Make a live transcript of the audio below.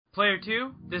Player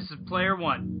 2, this is Player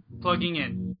 1, plugging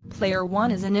in. Player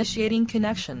 1 is initiating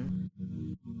connection.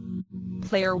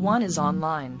 Player 1 is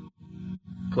online.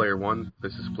 Player 1,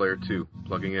 this is Player 2,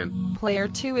 plugging in. Player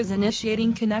 2 is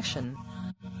initiating connection.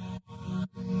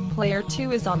 Player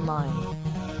 2 is online.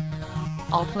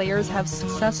 All players have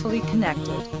successfully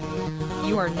connected.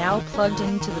 You are now plugged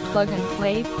into the Plug and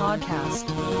Play podcast.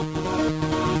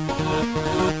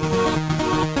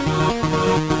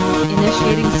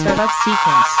 Initiating startup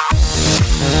sequence.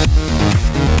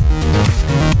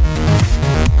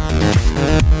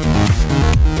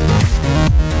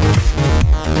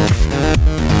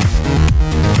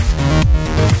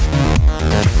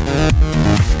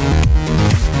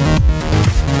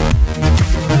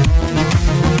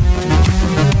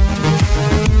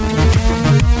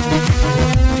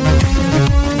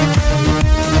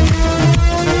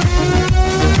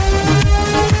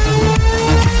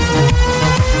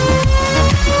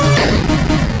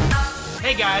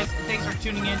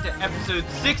 Episode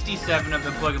 67 of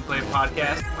the Plug and Play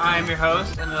podcast. I am your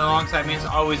host, and alongside me as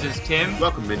always is Tim.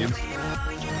 Welcome, minions.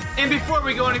 And before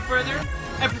we go any further,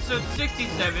 episode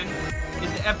 67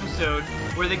 is the episode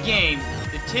where the game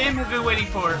that Tim has been waiting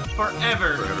for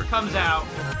forever comes out.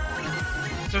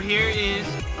 So here is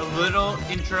a little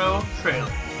intro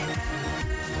trailer.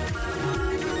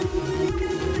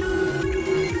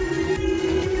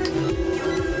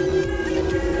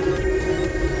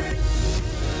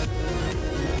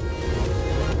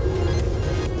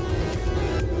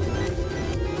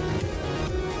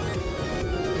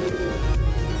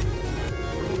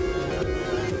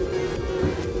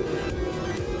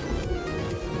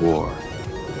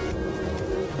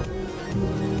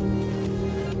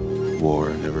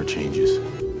 War never changes.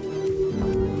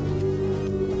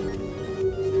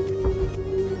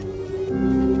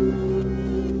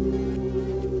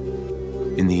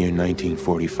 In the year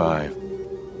 1945,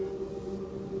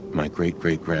 my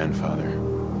great-great-grandfather,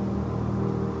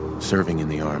 serving in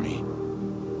the army,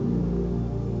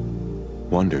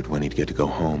 wondered when he'd get to go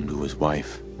home to his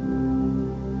wife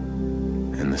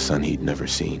and the son he'd never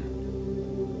seen.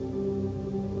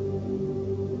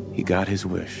 He got his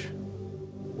wish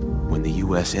when the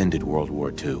U.S. ended World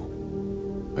War II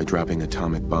by dropping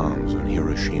atomic bombs on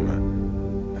Hiroshima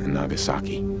and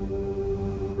Nagasaki.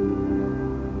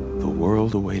 The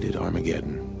world awaited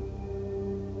Armageddon.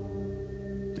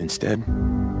 Instead,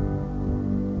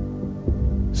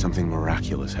 something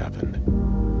miraculous happened.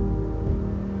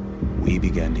 We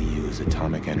began to use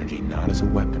atomic energy not as a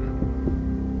weapon,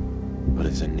 but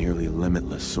as a nearly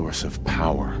limitless source of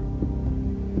power.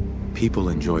 People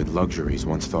enjoyed luxuries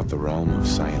once thought the realm of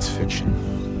science fiction.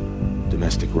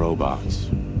 Domestic robots,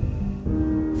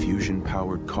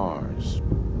 fusion-powered cars,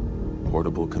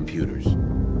 portable computers.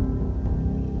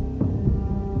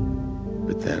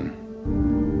 But then,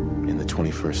 in the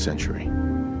 21st century,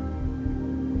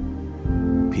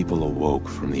 people awoke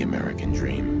from the American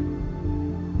dream.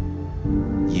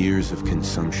 Years of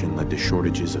consumption led to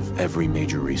shortages of every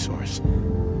major resource.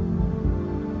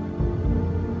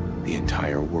 The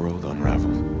entire world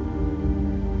unraveled.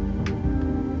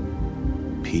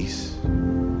 Peace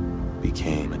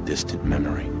became a distant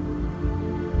memory.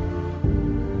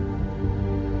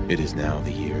 It is now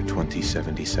the year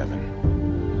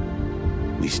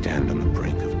 2077. We stand on the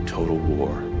brink of total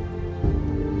war.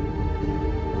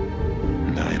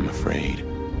 And I am afraid.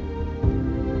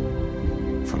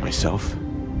 For myself,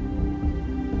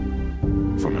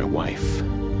 for my wife,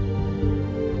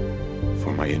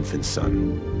 for my infant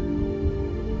son.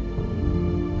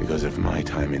 Because if my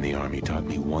time in the army taught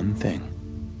me one thing,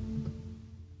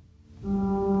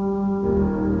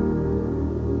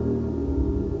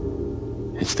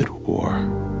 it's that war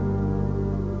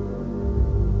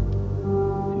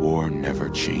never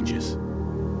changes.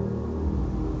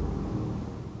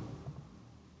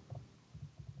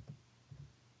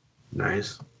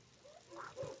 Nice.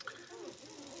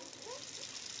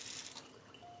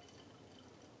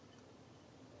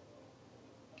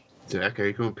 Zach, are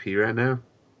you going to pee right now?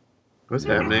 What's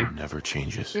happening? Never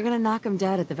changes. You're gonna knock him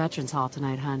dead at the Veterans Hall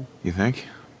tonight, hon. You think?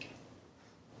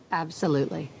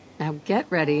 Absolutely. Now get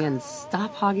ready and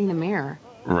stop hogging the mirror.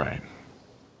 Right.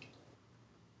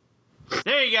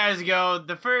 There you guys go.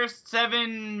 The first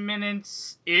 7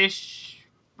 minutes-ish,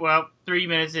 well, 3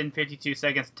 minutes and 52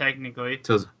 seconds technically,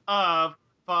 of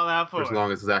Fallout 4. For as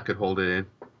long as Zach could hold it in.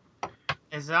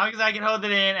 As long as I could hold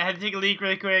it in, I had to take a leak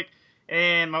really quick.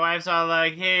 And my wife's all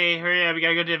like, hey, hurry up, we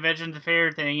gotta go to the Veterans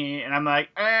Affair thingy. And I'm like,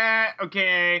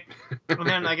 okay. And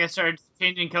then, like, I started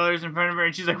changing colors in front of her,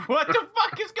 and she's like, what the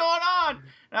fuck is going on?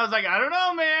 And I was like, I don't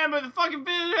know, man, but the fucking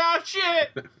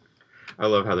shit. I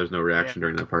love how there's no reaction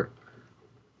during that part.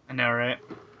 I know, right?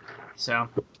 So,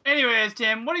 anyways,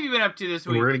 Tim, what have you been up to this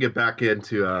week? We're going to get back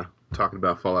into talking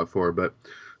about Fallout 4, but...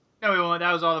 No, we won't.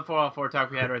 That was all the Fallout 4 talk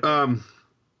we had right there.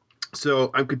 So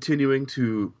I'm continuing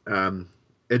to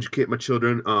educate my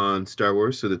children on Star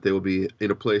Wars so that they will be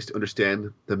in a place to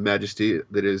understand the majesty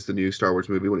that is the new Star Wars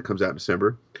movie when it comes out in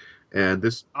December. And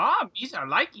this... These are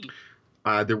likey.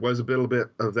 There was a little bit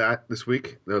of that this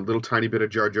week. A little tiny bit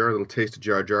of Jar Jar, a little taste of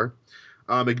Jar Jar.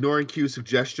 Ignoring Q's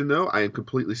suggestion, though, I am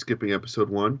completely skipping episode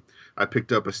 1. I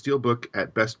picked up a steelbook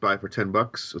at Best Buy for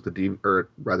 $10 with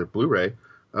the Blu-ray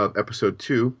of episode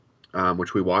 2,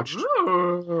 which we watched.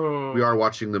 Ooh. We are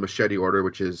watching the Machete Order,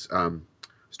 which is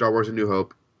Star Wars: A New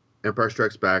Hope, Empire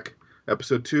Strikes Back,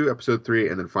 episode 2, episode 3,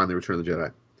 and then finally Return of the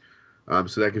Jedi.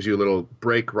 So that gives you a little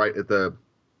break right at the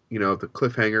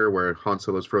cliffhanger where Han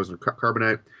Solo's frozen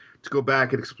carbonite to go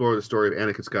back and explore the story of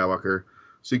Anakin Skywalker,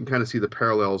 so you can kind of see the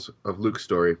parallels of Luke's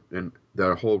story and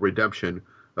the whole redemption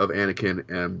of Anakin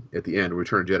and at the end,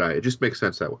 Return of the Jedi. It just makes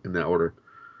sense in that order.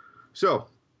 So,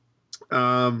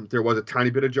 there was a tiny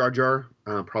bit of Jar Jar,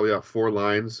 probably about 4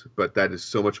 lines, but that is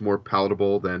so much more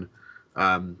palatable than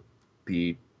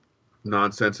the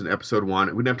nonsense in episode 1.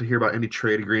 We didn't have to hear about any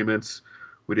trade agreements.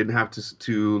 We didn't have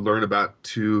to learn about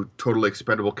 2 totally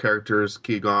expendable characters,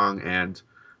 Qui Gon and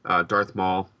Darth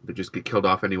Maul, that just get killed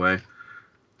off anyway.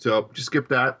 So just skip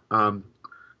that.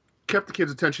 Kept the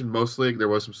kids' attention mostly. There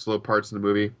was some slow parts in the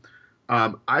movie.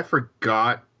 I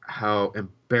forgot how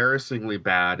embarrassingly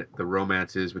bad the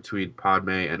romance is between Padme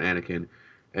and Anakin.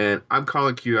 And I'm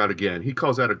calling Q out again. He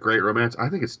calls that a great romance. I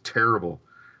think it's terrible.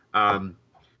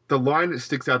 The line that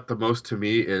sticks out the most to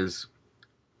me is,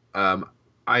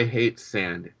 I hate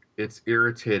sand. It's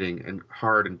irritating and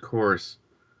hard and coarse.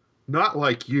 Not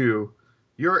like you.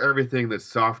 You're everything that's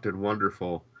soft and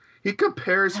wonderful. He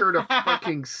compares her to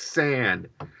fucking sand.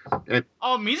 And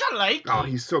Me's a likey.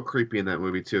 he's so creepy in that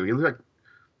movie too. He looks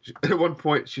like, at one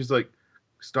point she's like,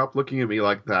 "Stop looking at me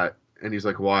like that," and he's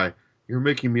like, "Why? You're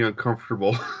making me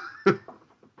uncomfortable."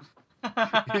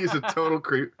 He's a total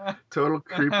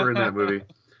creeper in that movie.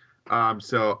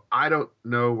 So I don't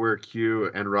know where Q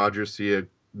and Roger see a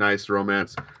nice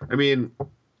romance. I mean,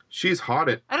 she's hot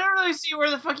at... I don't really see where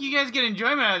the fuck you guys get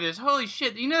enjoyment out of this. Holy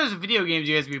shit. You know there's video games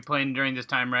you guys be playing during this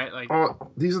time, right? Like,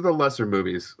 these are the lesser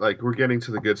movies. Like, we're getting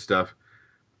to the good stuff.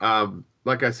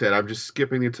 Like I said, I'm just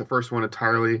skipping the first one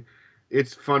entirely.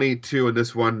 It's funny, too, in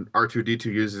this one, R2-D2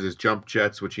 uses his jump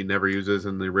jets, which he never uses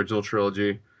in the original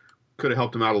trilogy. Could have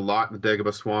helped him out a lot in the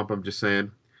Dagobah Swamp, I'm just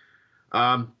saying.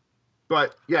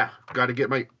 But, yeah, got to get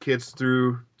my kids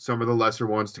through some of the lesser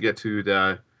ones to get to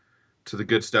the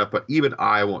good stuff. But even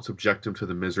I won't subject them to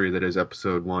the misery that is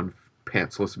episode 1,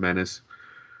 Pantsless Menace.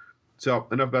 So,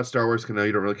 enough about Star Wars, because I know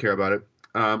you don't really care about it.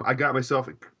 I got myself...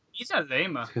 He's a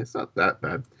lame. It's not that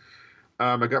bad.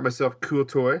 I got myself a cool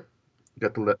toy.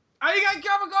 Got the... Oh, you got a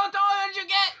cool toy? What did you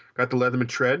get? Got the Leatherman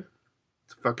Tread.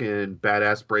 It's a fucking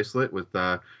badass bracelet with...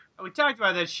 We talked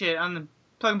about that shit on the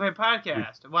Plug and Play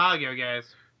podcast a while ago,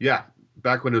 guys. Yeah,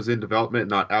 back when it was in development,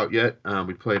 not out yet.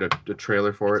 We played a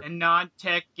trailer for it. A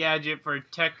non-tech gadget for a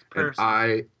tech person. And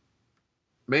I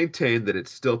maintain that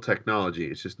it's still technology.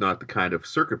 It's just not the kind of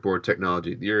circuit board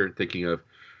technology you're thinking of.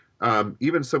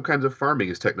 Even some kinds of farming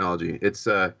is technology. It's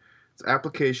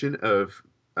application of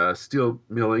steel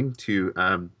milling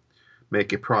to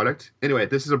make a product. Anyway,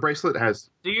 this is a bracelet that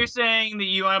has... So you're saying that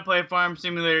you want to play Farm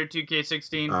Simulator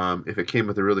 2K16? If it came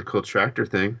with a really cool tractor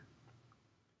thing.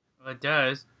 Well, it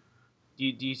does. Do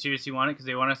you seriously want it? Because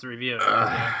they want us to review it.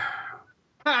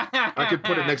 I could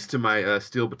put it next to my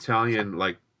Steel Battalion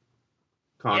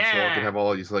console. Yeah. I could have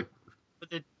all these with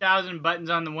the 1,000 buttons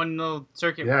on the one little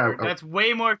circuit Yeah, board. That's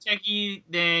way more techy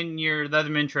than your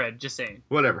Leatherman Tread. Just saying.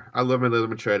 Whatever. I love my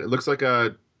Leatherman Tread. It looks like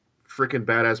a freaking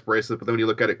badass bracelet, but then when you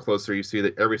look at it closer, you see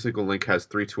that every single link has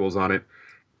 3 tools on it,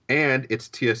 and it's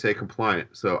TSA compliant,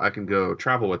 so I can go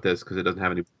travel with this because it doesn't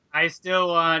have any... I still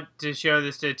want to show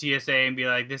this to TSA and be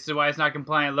like, this is why it's not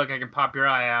compliant. Look, I can pop your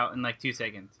eye out in like 2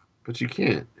 seconds. But you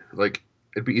can't. Like,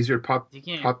 it'd be easier to pop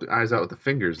the eyes out with the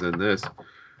fingers than this.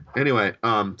 Anyway,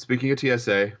 speaking of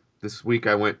TSA, this week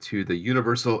I went to the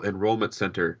Universal Enrollment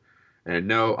Center, and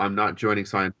no, I'm not joining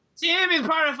Science. Tim is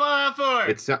part of Fallout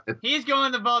 4. He's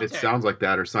going to Vault. It sounds like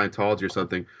that, or Scientology or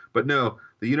something. But no,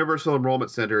 the Universal Enrollment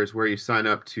Center is where you sign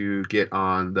up to get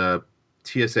on the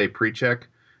TSA pre-check,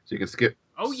 so you can skip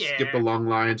the long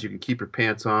lines. You can keep your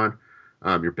pants on,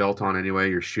 your belt on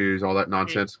anyway, your shoes, all that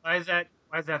nonsense. Why is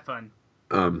that fun?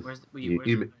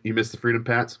 You missed the freedom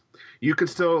pats. You can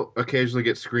still occasionally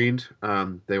get screened.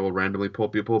 They will randomly pull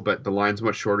people, but the line's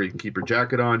much shorter. You can keep your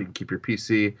jacket on. You can keep your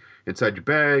PC inside your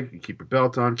bag. You can keep your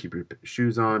belt on. Keep your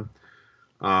shoes on.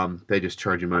 They just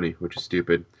charge you money, which is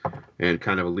stupid and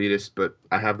kind of elitist. But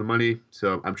I have the money,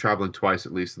 so I'm traveling twice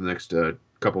at least in the next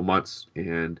couple months,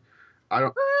 and I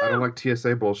don't Woo! like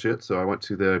TSA bullshit. So I went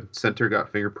to the center,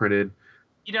 got fingerprinted.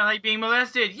 You don't like being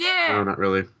molested? No, Yeah. not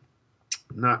really,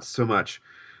 not so much.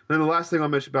 Then the last thing I'll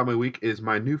mention about my week is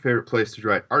my new favorite place to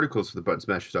write articles for the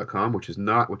buttonsmashers.com, which is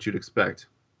not what you'd expect.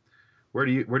 Where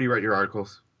do you write your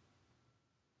articles?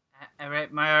 I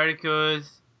write my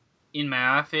articles in my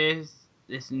office,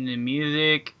 listening to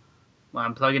music while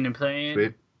I'm plugging and playing.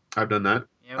 Sweet. I've done that.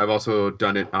 Yep. I've also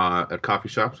done it at coffee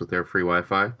shops with their free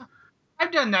Wi-Fi.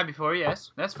 I've done that before.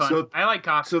 Yes, that's fun. So- I like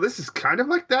coffee. So this is kind of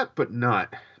like that, but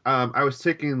not. I was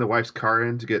taking the wife's car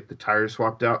in to get the tires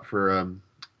swapped out for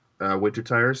winter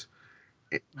tires,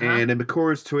 and in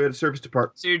McCoy's Toyota Service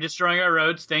Department. So you're destroying our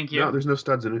roads. Thank you. No, there's no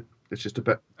studs in it. It's just a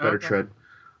better Okay. tread.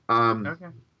 Okay.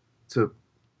 So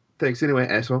thanks anyway,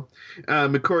 asshole.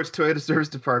 McCoy's Toyota Service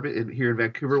Department here in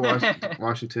Vancouver,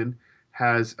 Washington,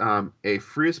 has a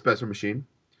free espresso machine,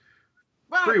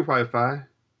 Wow. free Wi-Fi,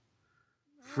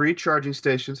 free charging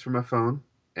stations for my phone,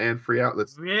 and free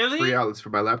outlets. Really? Free outlets for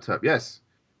my laptop. Yes,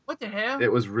 What the hell? it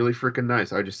was really freaking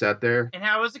nice. I just sat there. And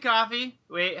how was the coffee?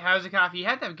 Wait, how was the coffee? You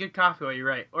had to have good coffee while you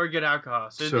write, or good alcohol.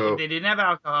 So, So- if they didn't have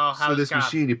alcohol, how So was this the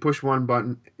coffee? machine, you push one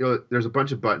button. There's a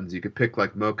bunch of buttons. You could pick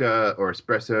like mocha or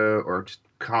espresso or just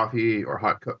coffee or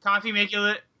hot coffee.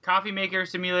 Coffee Maker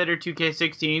Simulator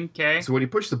 2K16. Okay. So when you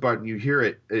push the button, you hear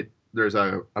it. There's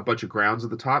a bunch of grounds at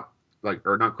the top,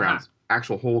 or not grounds,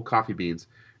 actual whole coffee beans,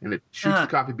 and it shoots the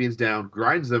coffee beans down,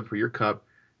 grinds them for your cup,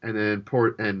 and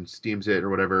then steams it or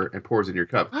whatever, and pours in your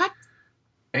cup. What?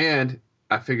 And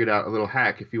I figured out a little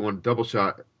hack. If you want a double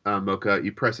shot mocha,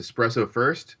 you press espresso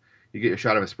first. You get your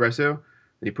shot of espresso,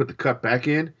 then you put the cup back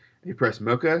in, and you press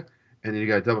mocha, and then you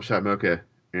got a double shot mocha,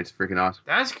 and it's freaking awesome.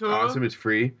 That's cool. Awesome. It's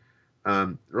free.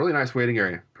 Really nice waiting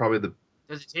area. Probably the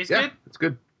Does it taste yeah, good? it's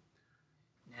good.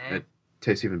 Nah, It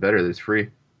tastes even better that it's free.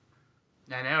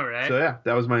 I know, right? So yeah,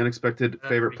 that was my unexpected That's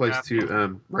favorite pretty place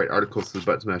to write articles to the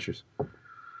Button Smashers.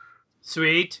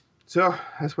 Sweet. So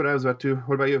that's what I was up to.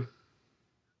 What about you?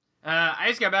 I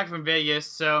just got back from Vegas,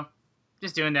 so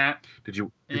just doing that. Did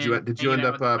you And end hanging out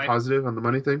up with the wife. positive on the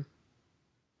money thing?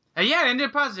 Yeah, I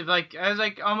ended positive. Like I was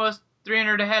like almost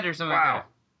 300 ahead or something. Wow, Like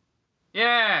that.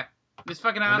 Yeah, it's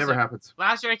fucking that awesome. never happens.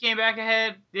 Last year I came back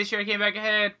ahead. This year I came back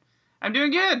ahead. I'm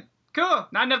doing good. Cool.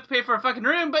 Not enough to pay for a fucking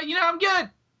room, but I'm good.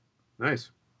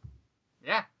 Nice.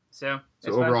 Yeah. So. So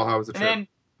it's fun. overall, how was the And trip? then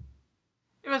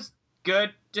it was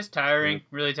good. Just tiring.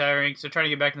 Really tiring. So trying to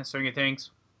get back in the swing of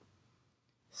things.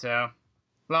 So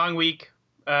long week.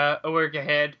 A work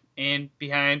ahead and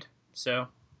behind. So.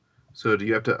 So do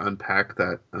you have to unpack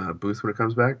that booth when it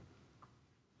comes back?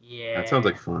 Yeah. That sounds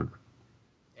like fun.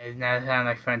 Doesn't that sound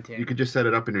like fun too? You could just set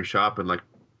it up in your shop and like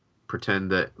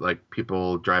pretend that like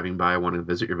people driving by want to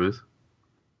visit your booth.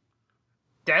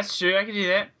 That's true. I can do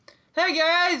that. Hey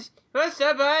guys, what's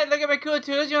up? Bye. Look at my cool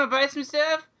tools. You want to buy some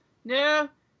stuff? No.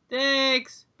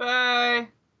 Thanks. Bye.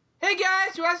 Hey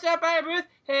guys, you want to stop by our booth?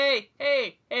 Hey.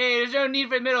 There's no need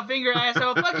for the middle finger,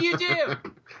 asshole. Fuck you too.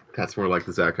 That's more like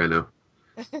the Zach I know.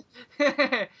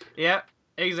 Yep.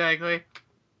 Exactly.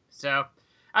 So,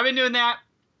 I've been doing that,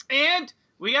 and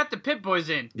we got the Pit Boys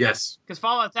in Yes. because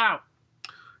Fallout's out.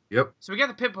 Yep. So we got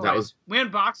the Pit Boys. That was- We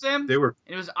unboxed them. They were.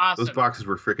 And it was awesome. Those boxes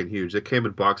were freaking huge. They came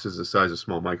in boxes the size of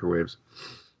small microwaves.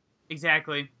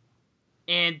 Exactly.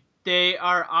 And they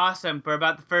are awesome for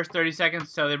about the first 30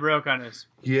 seconds till they broke on us.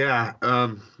 Yeah.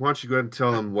 Why don't you go ahead and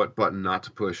tell them what button not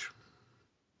to push?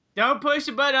 Don't push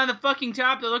the button on the fucking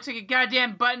top that looks like a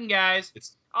goddamn button, guys.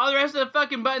 All the rest of the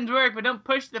fucking buttons work, but don't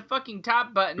push the fucking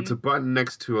top button. It's a button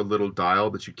next to a little dial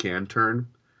that you can turn.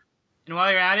 And while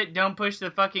you're at it, don't push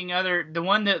the fucking the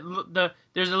one that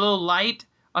there's a little light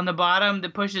on the bottom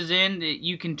that pushes in that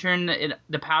you can turn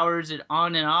the powers it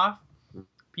on and off.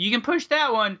 You can push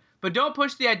that one, but don't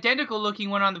push the identical looking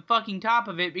one on the fucking top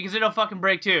of it because it'll fucking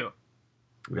break too.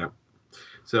 Yeah.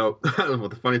 So well,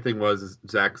 the funny thing was is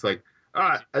Zach's like,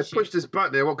 I pushed this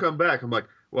button, it won't come back. I'm like,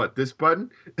 what, this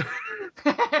button?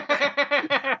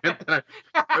 And then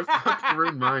I fucking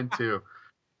ruined mine too.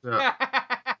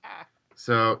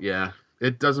 So yeah,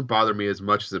 it doesn't bother me as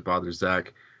much as it bothers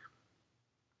Zach.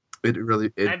 It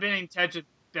really, I've been in touch with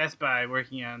Best Buy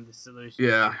working on the solution.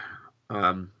 yeah.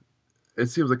 It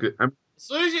seems like The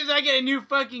solution is I get a new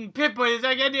fucking Pit Boy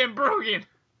that's goddamn broken.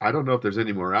 I don't know if there's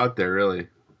any more out there really.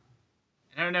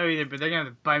 I don't know either, but they're gonna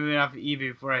have to buy me off of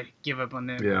eBay before I give up on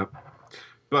them. Yeah.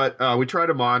 But we tried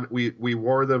them on. We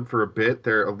wore them for a bit.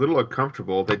 They're a little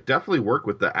uncomfortable. They definitely work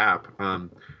with the app.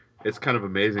 It's kind of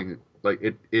amazing. Like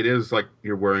it is like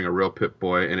you're wearing a real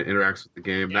Pip-Boy and it interacts with the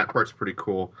game. Yeah. That part's pretty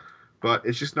cool. but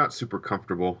it's just not super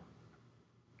comfortable.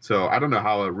 So I don't know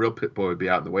how a real pit bull would be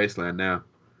out in the wasteland now.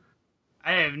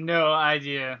 I have no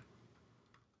idea.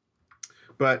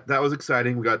 But that was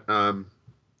exciting. We got uh,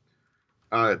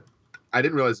 I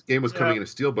didn't realize the game was coming in a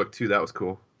steelbook too. That was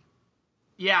cool.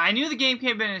 Yeah, I knew the game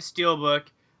came in a steelbook,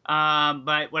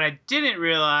 but what I didn't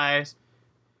realize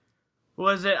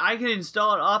was that I could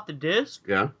install it off the disc.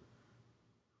 Yeah.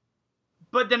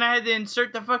 But then I had to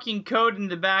insert the fucking code in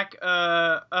the back.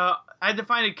 I had to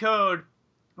find a code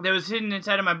that was hidden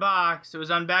inside of my box. It was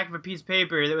on the back of a piece of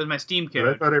paper. That was my Steam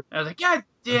code. I was like, God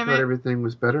damn it! I thought everything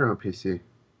was better on PC.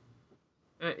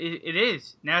 It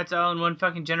is. Now it's all in one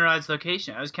fucking generalized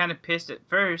location. I was kind of pissed at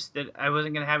first that I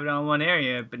wasn't going to have it all in one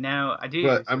area, but now I do.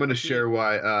 But so I'm going to share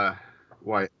why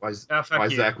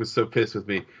Zach was so pissed with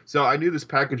me. So I knew this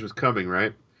package was coming,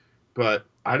 right? But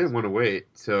I didn't want to wait.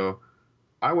 So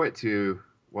I went to,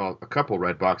 a couple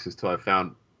Red Boxes till I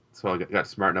got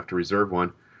smart enough to reserve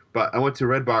one. But I went to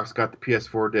Redbox, got the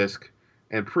PS4 disc,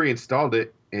 and pre-installed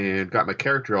it, and got my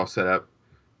character all set up.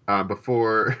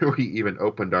 Before we even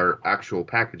opened our actual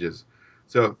packages.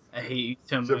 So I hate you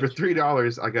so much. So for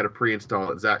 $3, I got a pre-install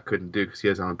that Zach couldn't do because he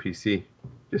has it on PC.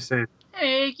 Just saying. So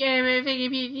yeah,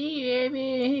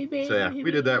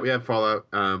 we did that. We had Fallout.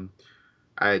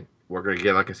 We're gonna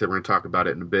get, like I said, we're gonna talk about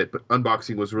it in a bit. But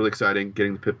unboxing was really exciting.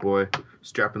 Getting the Pip-Boy,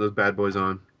 strapping those bad boys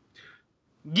on.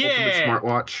 Yeah. Ultimate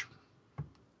smartwatch.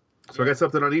 So I got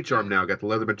something on each arm now. I got the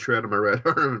Leatherman tread on my right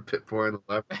arm and Pip-Boy on the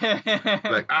left.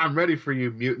 Like, I'm ready for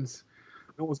you, mutants.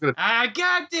 No one's gonna. I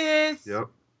got this. Yep.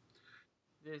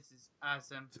 This is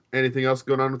awesome. Anything else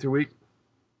going on with your week?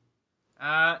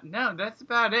 No, that's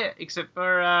about it. Except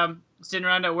for sitting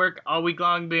around at work all week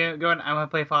long, going, I want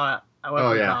to play Fallout.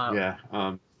 Yeah.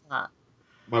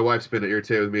 My wife's been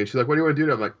irritated with me. She's like, "What do you want to do?"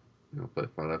 I'm like, "I'll play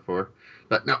Fallout 4."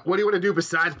 Like, no, what do you want to do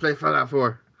besides play Fallout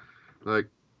 4? Like,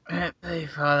 play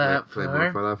Fallout 4. Play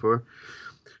more Fallout 4.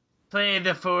 Play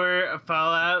the 4 of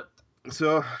Fallout.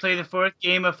 So play the 4th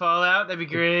game of Fallout. That'd be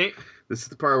great. This is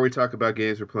the part where we talk about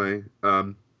games we're playing.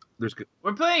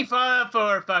 We're playing Fallout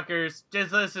 4, fuckers.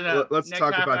 Just listen up. Let's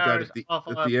talk about that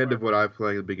at the end of what I'm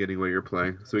playing, at the beginning what you're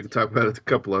playing. So we can talk about a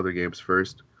couple other games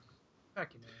first.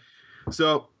 Fucking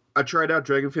So I tried out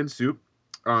Dragonfin Soup.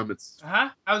 It's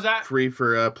how's that? Free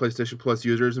for PlayStation Plus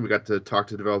users, and we got to talk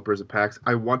to developers at PAX.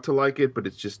 I want to like it, but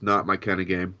it's just not my kind of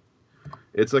game.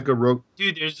 It's like a rogue.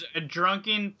 Dude, there's a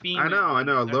drunken female. I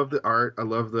know. I love the art. I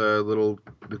love the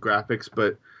graphics,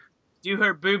 but do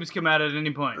her boobs come out at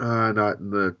any point? Not in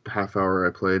the half hour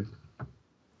I played.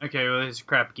 Okay, well, it's a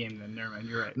crap game then. Never mind.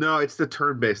 You're right. No, it's the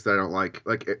turn-based that I don't like.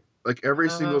 Like every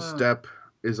single step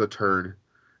is a turn.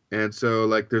 And so,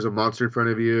 like, there's a monster in front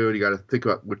of you, and you got to think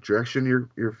about which direction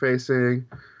you're facing.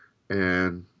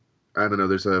 And I don't know,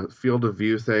 there's a field of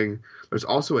view thing. There's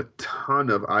also a ton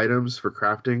of items for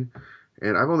crafting,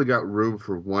 and I've only got room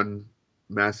for one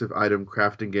massive item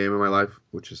crafting game in my life,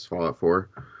 which is Fallout 4.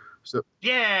 So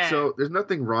yeah. So there's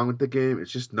nothing wrong with the game.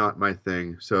 It's just not my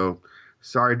thing. So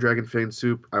sorry, Dragonfin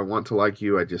Soup. I want to like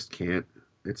you. I just can't.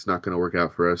 It's not going to work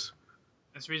out for us.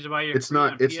 That's the reason why you're. It's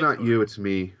not you. It's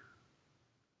me.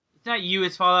 It's not you,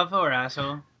 it's Fallout 4,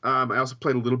 asshole. I also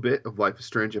played a little bit of Life is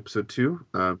Strange Episode 2,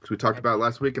 because we talked about it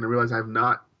last week, and I realized I have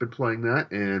not been playing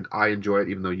that, and I enjoy it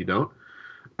even though you don't.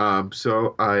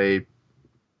 So I...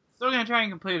 Still gonna try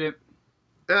and complete it.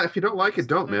 If you don't like it,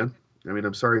 don't, man. I mean,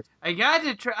 I'm sorry. I got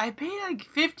to try... I paid like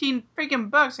 15 freaking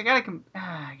bucks. I gotta... God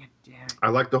damn it. I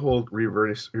like the whole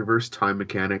reverse time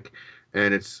mechanic,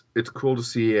 and it's cool to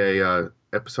see a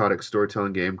episodic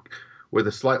storytelling game with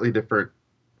a slightly different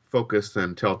focus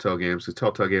than Telltale games, because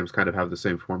Telltale games kind of have the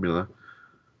same formula.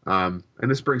 And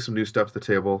this brings some new stuff to the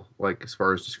table, like as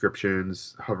far as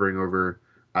descriptions, hovering over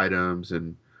items,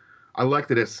 and I like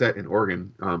that it's set in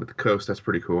Oregon, at the coast. That's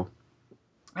pretty cool.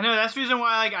 I know, that's the reason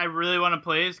why I really want to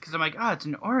play this, because I'm like, oh, it's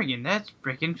in Oregon. That's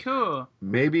freaking cool.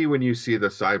 Maybe when you see the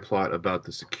side plot about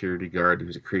the security guard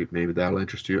who's a creep, maybe that'll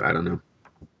interest you. I don't know.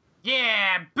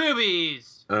 Yeah,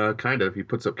 boobies! Kind of. He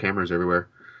puts up cameras everywhere.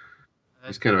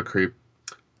 He's kind of a creep.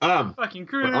 Fucking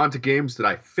creep. But on to games that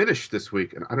I finished this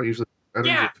week, and I don't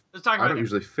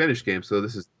usually finish games, so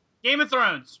this is Game of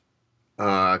Thrones.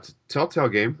 It's a Telltale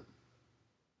game.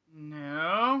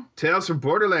 No. Tales from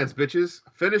Borderlands, bitches.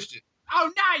 Finished it. Oh,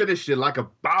 nice! Finished it like a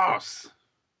boss.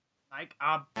 Like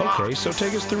a boss. Okay, so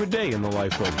take us through a day in the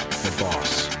life of the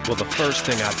boss. Well, the first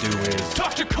thing I do is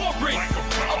talk to corporate,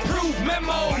 approve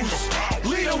memos,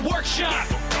 lead a workshop,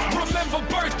 remember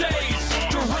birthdays,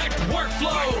 direct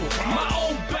workflow, my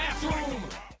own bathroom.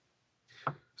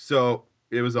 So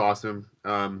it was awesome.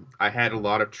 I had a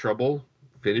lot of trouble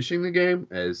finishing the game,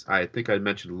 as I think I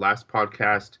mentioned last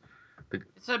podcast.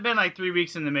 It's been like 3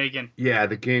 weeks in the making. Yeah,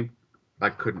 the game, I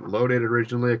couldn't load it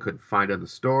originally. I couldn't find it in the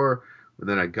store. And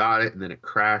then I got it, and then it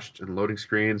crashed in loading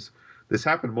screens. This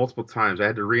happened multiple times. I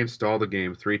had to reinstall the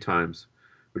game 3 times,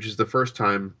 which is the first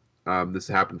time this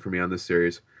happened for me on this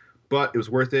series. But it was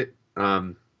worth it.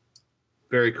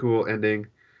 Very cool ending.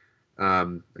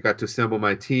 I got to assemble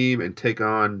my team and take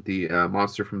on the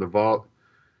monster from the vault.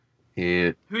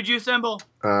 And Who'd you assemble?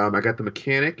 I got the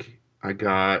mechanic. I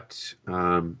got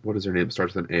what is her name? It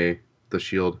starts with an A. The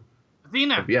shield.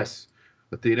 Athena. Yes,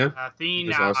 Athena.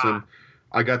 Athena. Is awesome.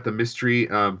 I got the mystery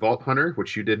vault hunter,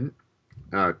 which you didn't.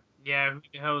 Yeah, who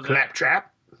the hell is that?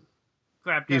 Claptrap.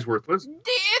 Claptrap. He's worthless.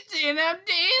 Dancing, I'm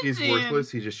dancing. He's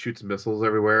worthless. He just shoots missiles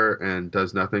everywhere and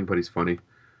does nothing, but he's funny.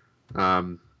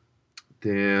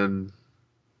 Then,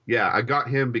 yeah, I got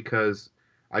him because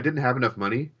I didn't have enough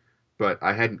money, but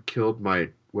I hadn't killed my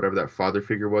whatever that father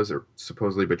figure was that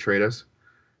supposedly betrayed us.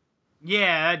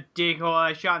 Yeah, that dickhole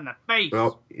I shot in the face.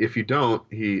 Well, if you don't,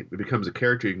 he becomes a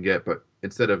character you can get, but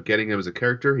instead of getting him as a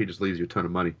character, he just leaves you a ton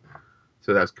of money.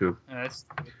 So that's cool. That's...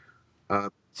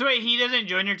 So wait, he doesn't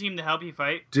join your team to help you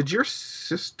fight? Did your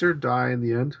sister die in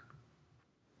the end?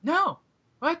 No.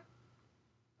 What?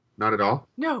 Not at all?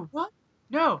 No. What?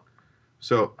 No.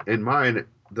 So, in mine,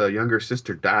 the younger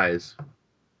sister dies.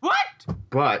 What?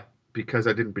 But, because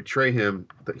I didn't betray him,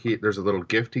 there's a little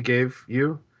gift he gave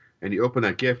you, and you open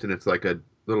that gift, and it's like a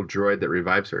little droid that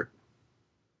revives her.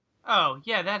 Oh,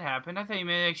 yeah, that happened. I thought you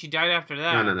meant like she died after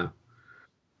that. No.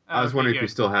 I was wondering if you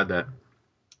still had that.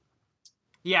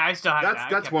 Yeah, I still have that.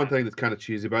 That's one thing that's kind of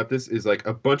cheesy about this, is like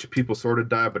a bunch of people sort of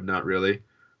die, but not really.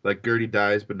 Like Gertie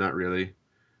dies, but not really.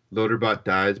 Loaderbot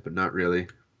dies, but not really.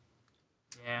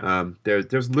 Yeah.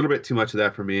 There's a little bit too much of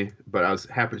that for me, but I was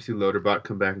happy to see Loaderbot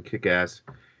come back and kick ass.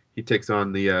 He takes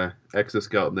on the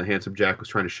exoskeleton that Handsome Jack was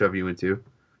trying to shove you into.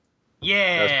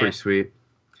 Yeah. That was pretty sweet.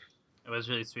 It was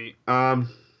really sweet.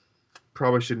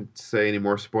 Probably shouldn't say any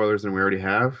more spoilers than we already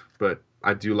have, but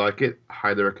I do like it.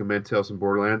 Highly recommend Tales from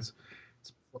Borderlands.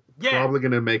 It's probably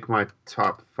going to make my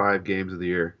top 5 games of the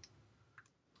year.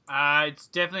 It's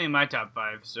definitely in my top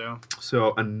 5, so.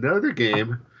 So another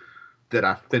game that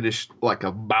I finished like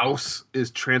a mouse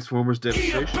is Transformers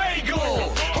Devastation. Eat a bagel!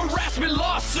 Harassment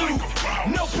lawsuit!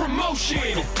 No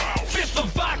promotion! Fifth of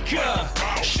vodka!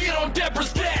 Shit on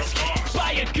Deborah's desk!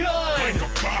 Buy a gun!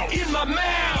 In my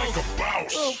mouth!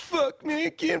 Oh fuck me, I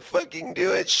can't fucking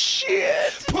do it.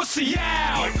 Shit! Pussy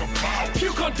out!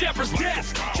 Puke on Deborah's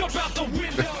desk! Jump out the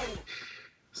window!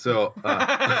 So,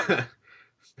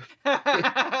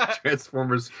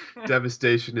 Transformers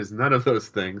Devastation is none of those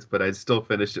things, but I still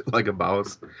finished it like a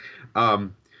mouse.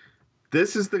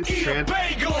 This is the Eat a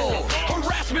bagel!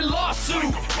 Harassment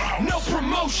lawsuit! No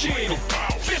promotion!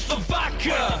 Fifth of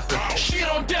vodka! Shit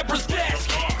on Deborah's desk!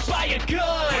 Buy a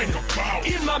gun!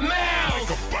 In my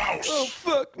mouth! Oh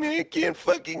fuck me, I can't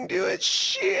fucking do it.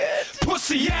 Shit!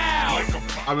 Pussy out!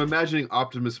 I'm imagining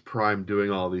Optimus Prime doing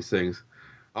all these things.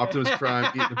 Optimus Prime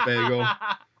eating a bagel,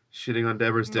 shitting on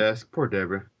Deborah's desk. Poor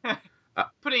Deborah.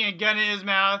 Putting a gun in his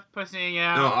mouth, pussying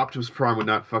out. No, Optimus Prime would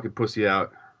not fucking pussy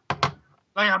out.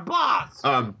 Like a boss!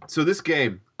 So this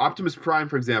game, Optimus Prime,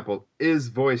 for example, is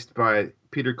voiced by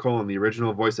Peter Cullen, the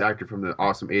original voice actor from the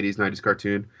awesome 80s, 90s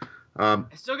cartoon. I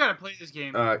still gotta play this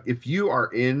game. If you are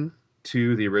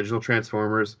into the original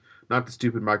Transformers, not the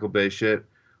stupid Michael Bay shit,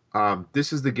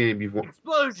 this is the game you've won.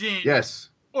 Explosion! Yes.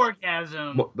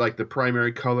 Orgasm! Like the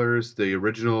primary colors, the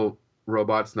original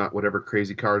robots, not whatever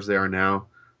crazy cars they are now.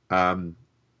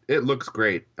 It looks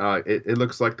great. It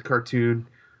looks like the cartoon.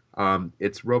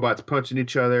 It's robots punching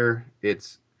each other.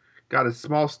 It's got a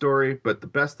small story, but the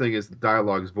best thing is the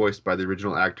dialogue is voiced by the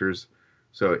original actors.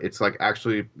 So it's like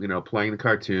actually, playing the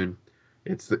cartoon.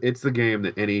 It's the game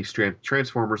that any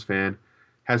Transformers fan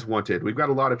has wanted. We've got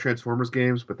a lot of Transformers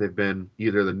games, but they've been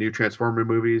either the new Transformer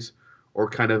movies or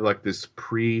kind of like this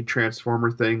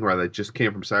pre-Transformer thing where they just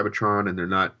came from Cybertron and they're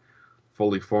not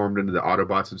fully formed into the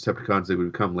Autobots and Decepticons they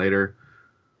would become later.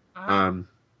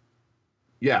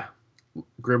 Yeah.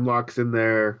 Grimlock's in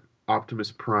there,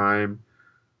 Optimus Prime,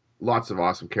 lots of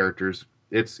awesome characters.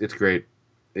 It's great.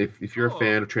 If you're a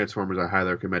fan of Transformers, I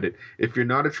highly recommend it. If you're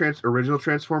not a original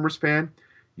Transformers fan,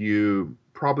 you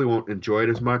probably won't enjoy it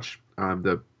as much.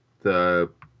 The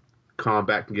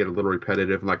combat can get a little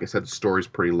repetitive, and like I said, the story's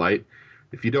pretty light.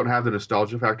 If you don't have the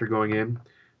nostalgia factor going in,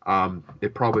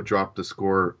 it probably dropped the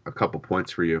score a couple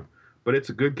points for you. But it's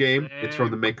a good game. It's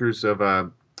from the makers of, I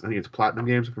think it's Platinum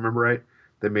Games, if I remember right.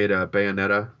 They made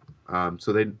Bayonetta,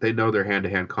 so they know their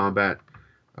hand-to-hand combat.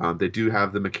 They do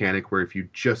have the mechanic where if you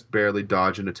just barely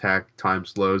dodge an attack, time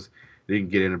slows, you can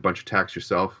get in a bunch of attacks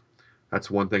yourself. That's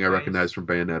one thing I recognize from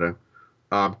Bayonetta.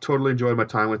 Totally enjoyed my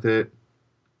time with it.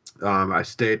 I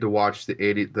stayed to watch the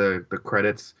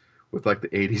credits with like the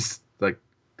 '80s like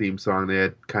theme song they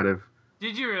had kind of.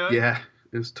 Did you really? Yeah,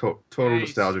 it was total Nice.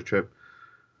 nostalgia trip.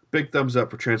 Big thumbs up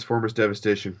for Transformers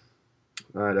Devastation.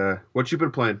 What you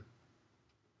been playing?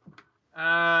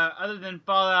 Other than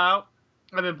Fallout,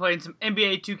 I've been playing some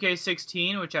NBA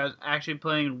 2K16, which I was actually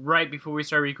playing right before we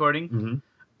started recording. Mm-hmm.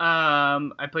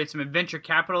 I played some Adventure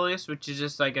Capitalist, which is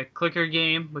just like a clicker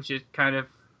game, which is kind of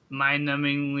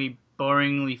mind-numbingly,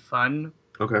 boringly fun.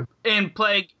 Okay. And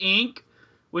Plague Inc.,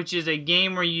 which is a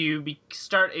game where you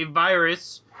start a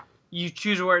virus. You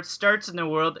choose where it starts in the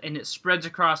world, and it spreads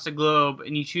across the globe,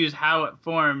 and you choose how it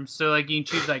forms. So, like, you can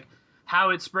choose, like, how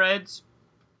it spreads,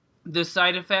 the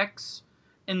side effects,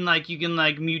 and, like, you can,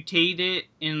 like, mutate it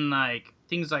and, like,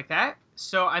 things like that.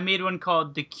 So I made one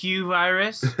called the Q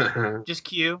virus, just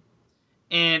Q,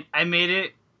 and I made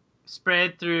it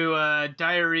spread through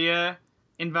diarrhea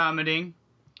and vomiting,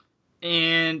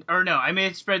 I made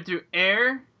it spread through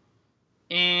air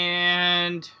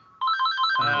and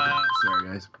Sorry,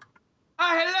 guys.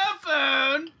 hello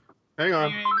phone. Hang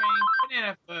on. Ring, ring, ring,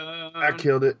 banana phone. I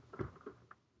killed it.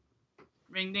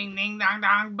 Ring, ding, ding, dong,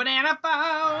 dong, banana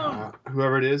phone.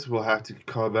 Whoever it is, we'll have to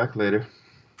call back later.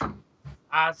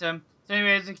 Awesome. So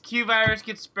anyways, the Q virus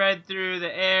gets spread through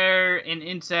the air and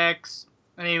insects.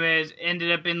 Anyways,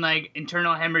 ended up in like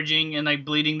internal hemorrhaging and like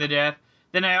bleeding to death.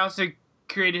 Then I also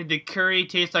created the curry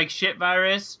tastes like shit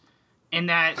virus, and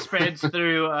that spreads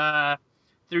through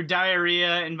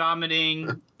diarrhea and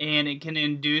vomiting, and it can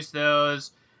induce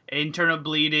those internal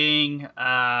bleeding,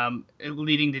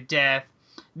 leading to death.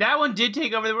 That one did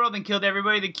take over the world and killed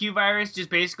everybody. The Q virus just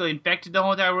basically infected the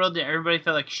whole entire world, and everybody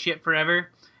felt like shit forever.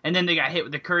 And then they got hit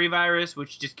with the curry virus,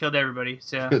 which just killed everybody.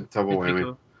 So Double it's pretty whammy.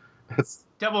 cool. That's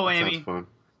Double that whammy. sounds fun.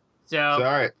 So all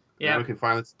right. yeah. Now we can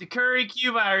finally. The Curry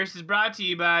Q virus is brought to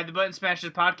you by the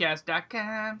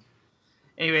ButtonSmashersPodcast.com.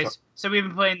 Anyways, so we've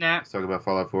been playing that. Let's talk about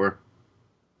Fallout 4.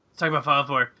 Let's talk about Fallout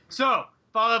 4. So,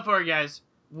 Fallout 4, guys.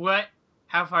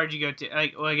 How far did you go to?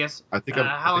 Like, well, I guess. I think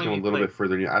I'm a little bit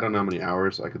further than you. I don't know how many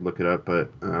hours. I could look it up,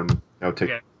 but that would take.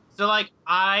 Okay. So, like,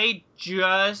 I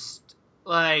just,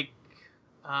 like,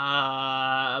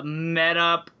 met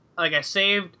up. Like, I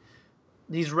saved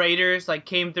these raiders, like,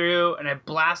 came through, and I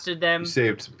blasted them. You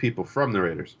saved some people from the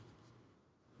Raiders.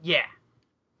 Yeah.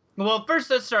 Well, first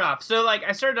let's start off. So, like,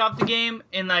 I started off the game,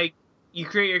 and, like, you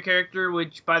create your character,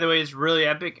 which, by the way, is really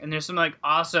epic, and there's some, like,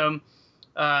 awesome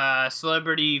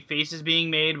celebrity faces being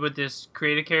made with this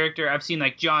creative character. I've seen,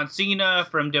 like, John Cena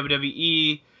from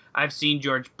WWE. I've seen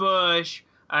George Bush.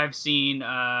 I've seen,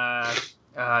 no,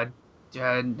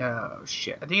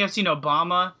 shit. I think I've seen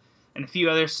Obama and a few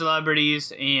other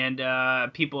celebrities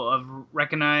and people of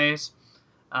recognize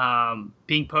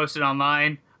being posted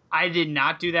online. I did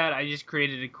not do that. I just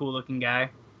created a cool-looking guy.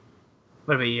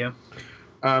 What about you?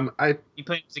 You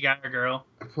played as a guy or a girl?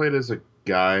 I played as a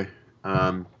guy.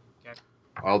 Okay.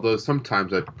 Although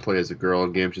sometimes I play as a girl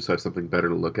in games just so I have something better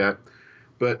to look at.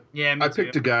 But Yeah, me I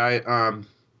picked too. a guy.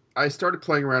 I started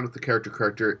playing around with the character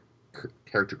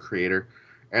creator,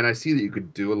 and I see that you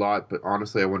could do a lot, but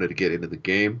honestly I wanted to get into the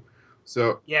game.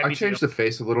 So Yeah, I me changed too. the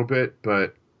face a little bit,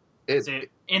 but That's it.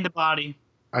 In the body.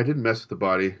 I didn't mess with the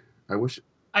body. I wish.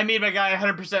 I made my guy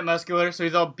 100% muscular, so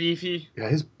he's all beefy. Yeah,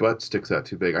 his butt sticks out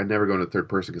too big. I never go into third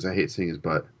person because I hate seeing his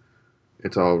butt.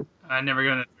 It's all. I never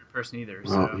go into third person either.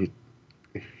 Well,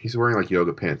 So. he's wearing like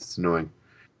yoga pants. It's annoying.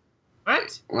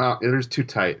 What? Well, it is too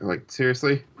tight. Like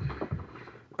seriously.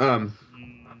 Mm.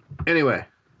 Anyway,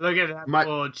 Look at that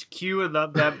bulge. Q would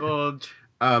love that bulge.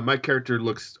 my character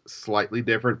looks slightly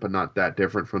different, but not that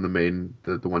different from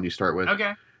the one you start with.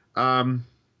 Okay.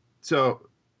 So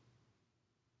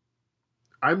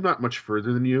I'm not much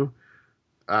further than you,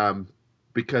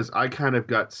 because I kind of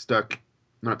got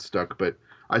not stuck, but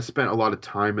I spent a lot of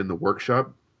time in the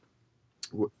workshop.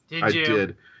 Did I you?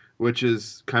 did, which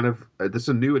is kind of this is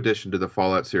a new addition to the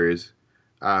Fallout series.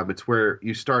 It's where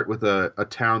you start with a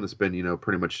town that's been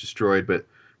pretty much destroyed, but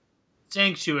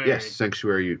Sanctuary. yes,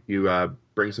 sanctuary. You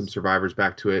bring some survivors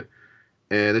back to it,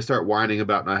 and they start whining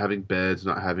about not having beds,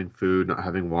 not having food, not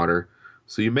having water.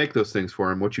 So you make those things for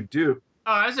them. What you do?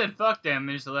 Oh, I said fuck them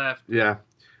and just left. Yeah,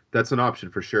 that's an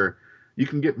option for sure. You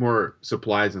can get more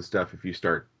supplies and stuff if you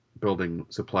start building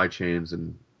supply chains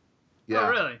and. Yeah, Oh,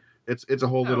 really? it's a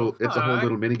whole little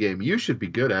fuck. mini game. You should be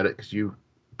good at it because you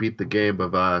beat the game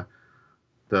of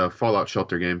the Fallout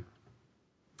Shelter game.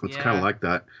 It's kind Yeah. of like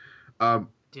that.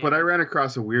 But I ran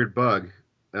across a weird bug.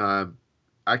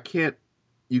 I can't.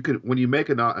 You could when you make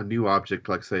a new object,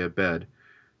 like say a bed,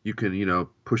 you can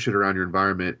push it around your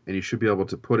environment, and you should be able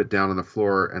to put it down on the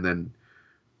floor, and then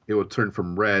it will turn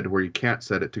from red, where you can't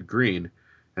set it, to green,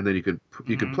 and then you can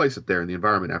Mm-hmm. place it there in the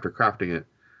environment after crafting it,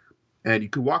 and you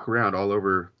could walk around all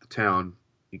over the town.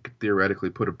 You could theoretically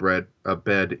put a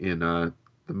bed in the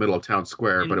middle of town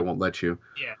square, but it won't let you.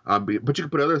 Yeah. But you can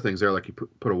put other things there, like you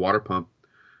put a water pump.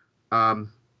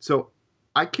 So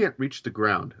I can't reach the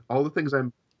ground. All the things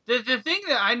The thing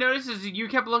that I noticed is that you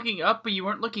kept looking up, but you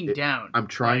weren't looking down. I'm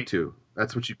trying Like, to.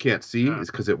 That's what you can't see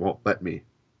is because it won't let me.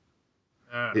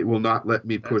 uh, It will not let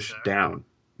me that push sucks. down.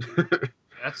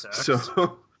 That sucks.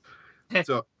 So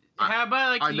so How about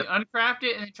like I can know. you uncraft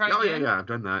it and then try Oh again? yeah, I've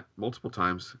done that multiple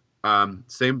times.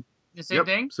 Same. The same Yep.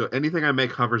 thing? So anything I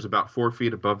make hovers about 4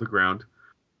 feet above the ground.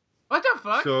 What the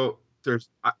fuck? So Oh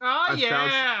I found.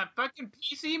 yeah, fucking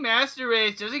PC Master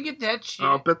Race doesn't get that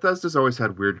Oh, shit. Bethesda's always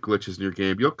had weird glitches in your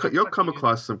game. You'll Fuck come you.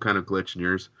 across some kind of glitch in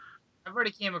yours. I've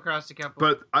already came across a couple.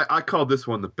 But I call this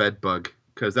one the bed bug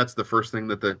because that's the first thing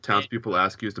that the townspeople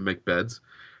ask you is to make beds.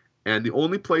 And the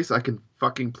only place I can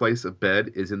fucking place a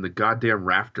bed is in the goddamn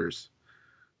rafters.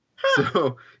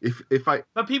 So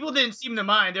But people didn't seem to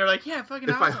mind. They're like, yeah, fucking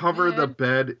if I awesome, hover the man.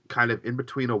 bed kind of in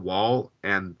between a wall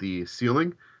and the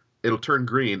ceiling, it'll turn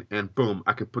green and boom,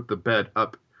 I can put the bed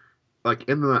up like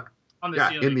On the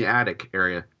ceiling. in the attic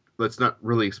area. That's not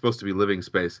really supposed to be living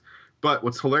space. But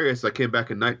what's hilarious, I came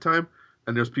back at nighttime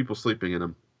and there's people sleeping in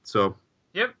them. So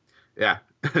Yep. yeah,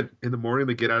 in the morning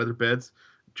they get out of their beds,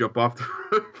 jump off the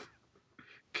roof,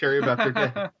 carry about their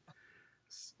day.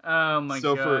 Oh my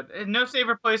So god. No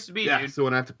safer place to be, yeah, dude. so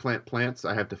when I have to plant plants,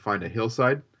 I have to find a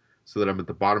hillside so that I'm at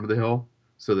the bottom of the hill,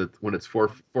 so that when it's four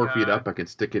feet God. up, I can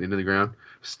stick it into the ground.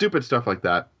 Stupid stuff like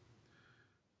that.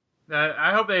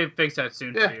 I hope they fix that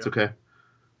soon Yeah, for you. it's okay.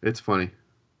 It's funny.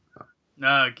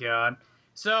 Oh god.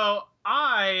 So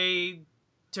I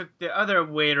took the other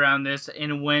way around this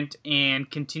and went and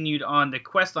continued on the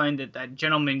quest line that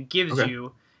gentleman gives Okay.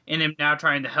 you, and am now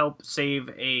trying to help save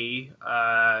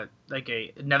another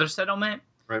settlement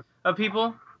Right. of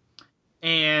people.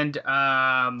 And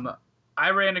I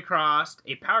ran across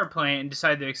a power plant and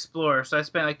decided to explore. So I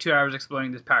spent like 2 hours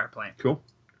exploring this power plant. Cool.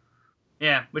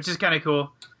 Yeah, which is kind of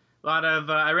cool. A lot of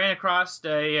I ran across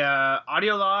a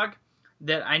audio log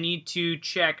that I need to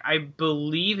check. I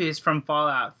believe is from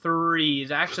Fallout 3.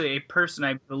 Is actually a person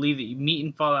I believe that you meet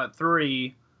in Fallout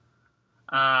 3,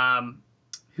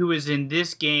 who was in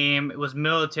this game. It was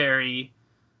military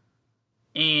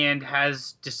and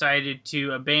has decided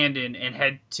to abandon and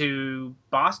head to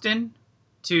Boston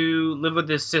to live with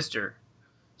his sister.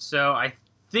 So I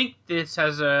think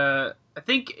I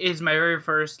think is my very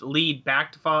first lead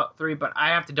back to Fallout 3, but I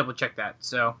have to double check that.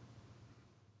 So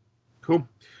Cool.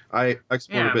 I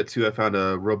explored a yeah, bit too. I found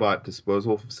a robot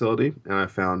disposal facility, and I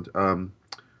found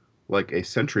like a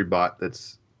sentry bot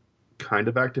that's kind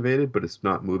of activated, but it's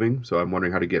not moving. So I'm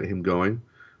wondering how to get him going.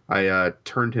 I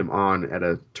turned him on at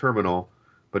a terminal,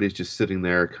 but he's just sitting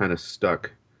there, kind of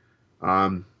stuck.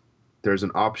 Um, there's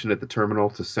an option at the terminal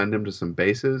to send him to some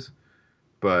bases,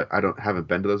 but I haven't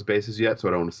been to those bases yet, so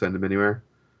I don't want to send him anywhere.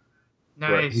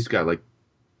 But he's nice. got like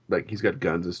he's got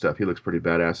guns and stuff. He looks pretty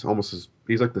badass. Almost as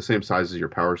he's like the same size as your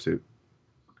power suit.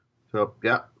 So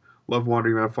yeah, love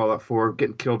wandering around Fallout 4,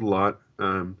 getting killed a lot.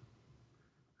 I'm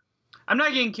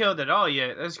not getting killed at all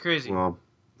yet. That's crazy. Well,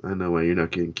 I know why you're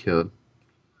not getting killed.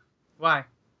 Why?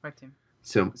 Why, Tim?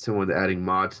 Someone's adding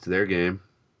mods to their game.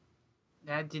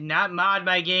 I did not mod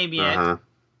my game yet. Uh huh.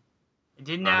 I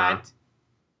did not.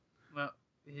 Well,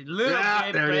 a little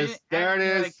bit, there but it I is. didn't There it actually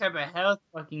is. like type of health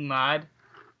fucking mod.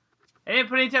 I didn't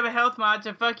put any type of health mod,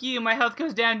 so fuck you. My health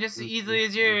goes down just as easily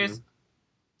as yours.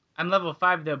 I'm level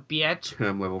 5 though, bitch.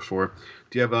 I'm level 4.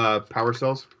 Do you have power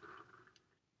cells?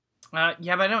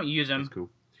 Yeah, but I don't use them. That's cool.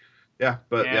 Yeah,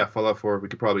 but yeah, Fallout 4. We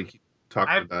could probably keep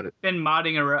talking about it. I've been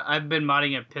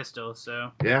modding a pistol,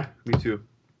 so. Yeah, me too.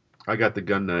 I got the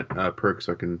gun nut perk,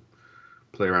 so I can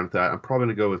play around with that. I'm probably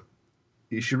gonna go with.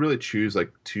 You should really choose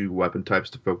like 2 weapon types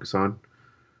to focus on,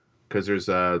 because there's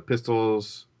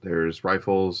pistols, there's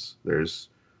rifles, there's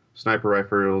sniper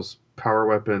rifles, power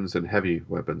weapons, and heavy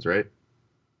weapons. Right?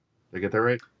 Did I get that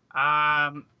right?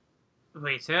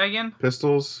 Wait, say that again?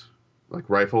 Pistols, like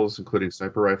rifles, including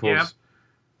sniper rifles.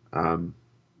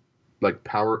 Like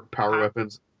power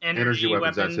weapons, energy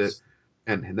weapons. That's it,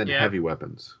 and then heavy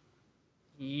weapons.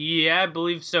 Yeah, I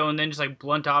believe so, and then just like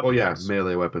blunt Oh yeah, objects.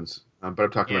 melee weapons. But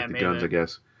I'm talking like the guns, melee. I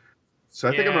guess. So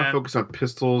I think I'm gonna focus on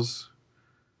pistols,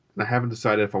 and I haven't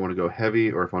decided if I want to go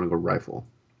heavy or if I want to go rifle.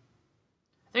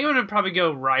 I think I'm gonna probably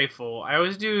go rifle. I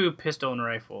always do pistol and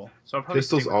rifle, so I'll probably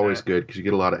Pistol's stick with always that. good because you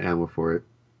get a lot of ammo for it.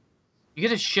 You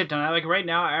get a shit ton. Like right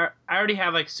now, I already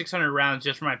have like 600 rounds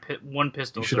just for my one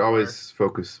pistol. You should so always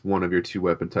focus one of your 2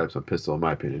 weapon types on pistol, in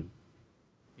my opinion.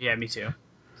 Yeah, me too.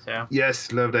 So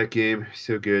yes, love that game.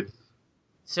 So good.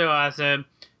 So awesome.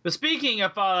 But speaking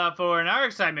of Fallout 4 and our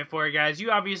excitement for it, guys,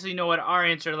 you obviously know what our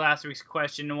answer to last week's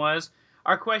question was.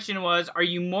 Our question was, are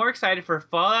you more excited for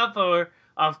Fallout 4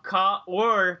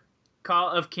 or Call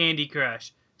of Candy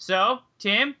Crush? So,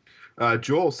 Tim?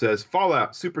 Joel says,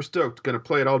 Fallout, super stoked. Going to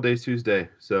play it all day Tuesday.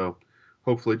 So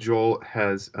hopefully Joel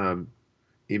has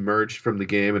emerged from the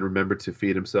game and remembered to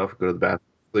feed himself, go to the bathroom,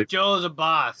 sleep. Joel is a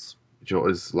boss. Joel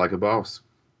is like a boss.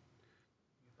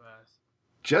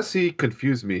 Jesse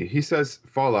confused me. He says,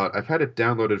 Fallout, I've had it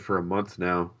downloaded for a month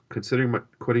now, considering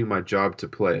quitting my job to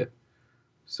play it.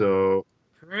 So...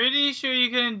 Pretty sure you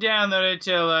couldn't download it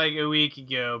till like a week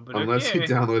ago, but unless okay. he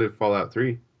downloaded Fallout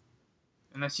 3.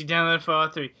 Unless you downloaded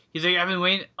Fallout 3. He's like, I've been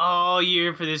waiting all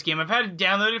year for this game. I've had it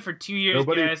downloaded for 2 years,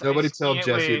 guys. Nobody tell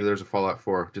Jesse wait. that there's a Fallout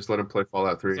 4. Just let him play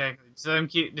Fallout 3. Exactly.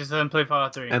 Just let him play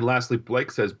Fallout 3. And lastly, Blake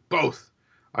says, both.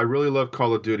 I really love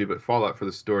Call of Duty, but Fallout for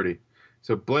the story.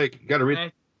 So, Blake, you got to read...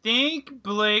 I think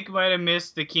Blake might have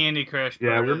missed the Candy Crush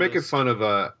part. Yeah, we're making this. fun of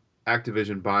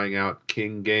Activision buying out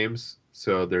King Games.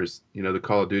 So there's, the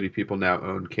Call of Duty people now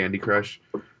own Candy Crush.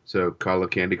 So Call of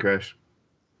Candy Crush.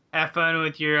 Have fun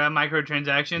with your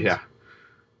microtransactions. Yeah.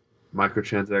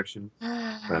 Microtransaction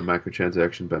by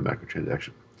microtransaction by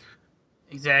microtransaction.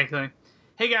 Exactly.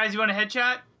 Hey guys, you want a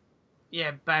headshot?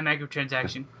 Yeah, buy a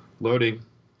microtransaction. Loading.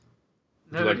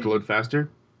 Would you like to load faster?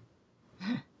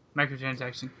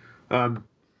 Microtransaction. All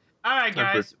right,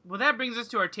 guys. Well, that brings us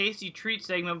to our Tasty Treats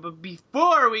segment. But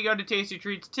before we go to Tasty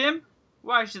Treats, Tim,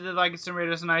 why should they like us and rate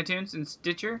us on iTunes and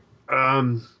Stitcher?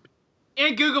 And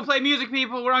Google Play Music,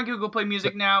 people. We're on Google Play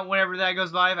Music now. Whenever that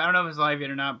goes live, I don't know if it's live yet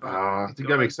or not. But you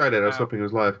got me excited. I was hoping it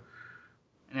was live.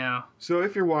 No. So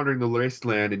if you're wandering the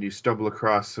wasteland and you stumble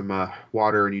across some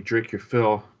water and you drink your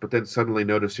fill, but then suddenly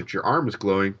notice that your arm is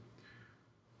glowing,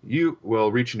 you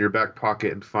will reach in your back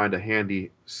pocket and find a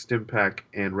handy stim pack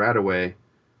and Radaway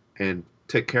and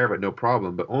take care of it, no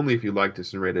problem, but only if you like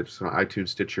this and rate it on iTunes,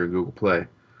 Stitcher, and Google Play.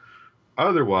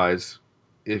 Otherwise,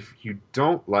 if you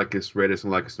don't like us, rate us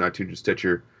and like us on iTunes and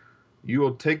Stitcher, you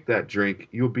will take that drink,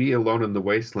 you'll be alone in the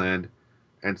wasteland,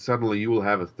 and suddenly you will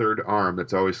have a third arm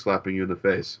that's always slapping you in the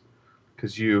face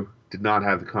because you did not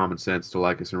have the common sense to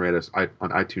like us and rate us on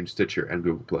iTunes, Stitcher, and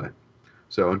Google Play.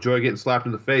 So enjoy getting slapped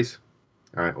in the face.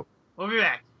 All right. We'll be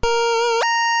back.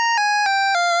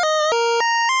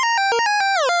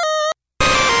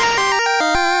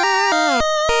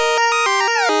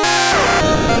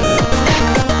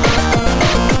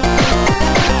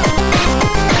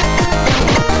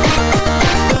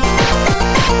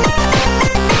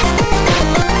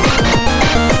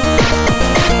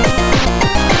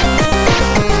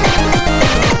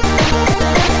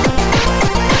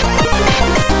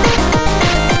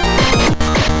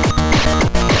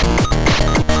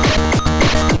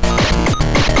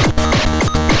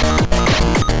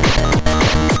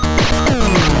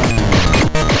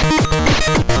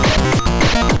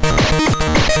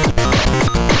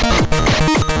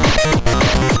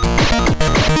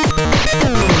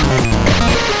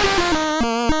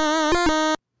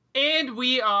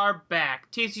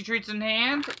 Tasty treats in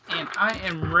hand, and I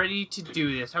am ready to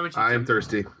do this. How about you, Tim? I am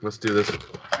thirsty. Let's do this.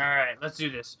 All right, let's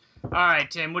do this. All right,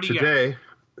 Tim, what do you got? Today,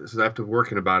 this is after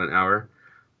work in about an hour,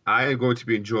 I am going to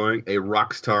be enjoying a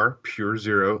Rockstar Pure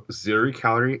Zero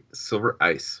 0-calorie silver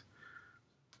ice.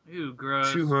 Ooh,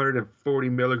 gross. 240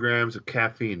 milligrams of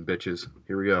caffeine, bitches.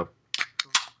 Here we go.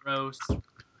 Gross.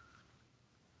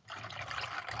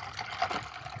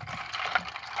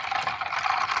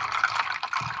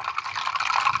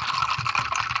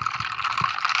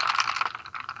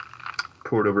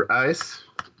 Poured over ice.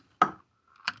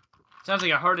 Sounds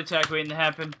like a heart attack waiting to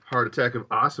happen. Heart attack of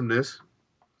awesomeness.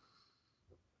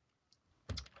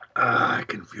 I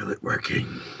can feel it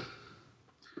working.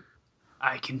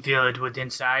 I can feel it within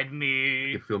inside me.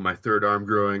 I can feel my third arm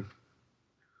growing.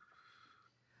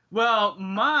 Well,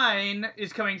 mine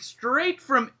is coming straight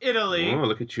from Italy. Oh,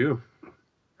 look at you.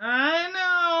 I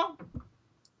know.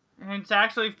 And it's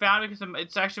actually found because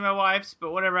it's actually my wife's,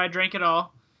 but whatever, I drank it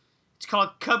all. It's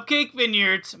called Cupcake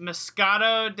Vineyards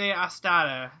Moscato de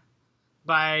Astada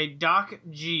by Doc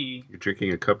G. You're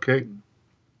drinking a cupcake?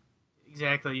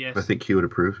 Exactly, yes. I think he would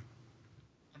approve.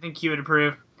 I think he would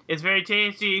approve. It's very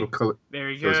tasty. What color?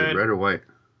 Very So good. is it red or white?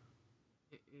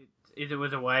 It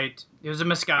was a white. It was a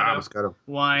Moscato. Moscato.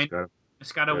 Wine.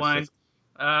 Moscato wine.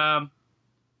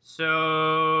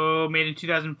 So made in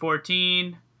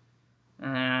 2014.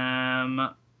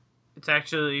 It's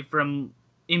actually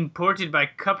imported by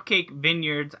Cupcake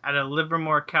Vineyards out of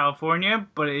Livermore, California,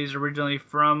 but it is originally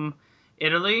from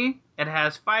Italy. It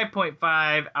has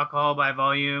 5.5 alcohol by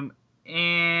volume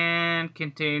and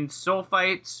contains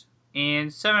sulfites,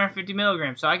 and 750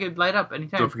 milligrams, so I could light up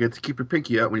anytime. Don't forget to keep your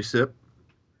pinky out when you sip.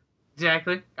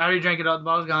 Exactly. I already drank it all. The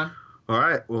bottle's gone. All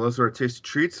right. Well, those are our tasty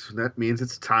treats. That means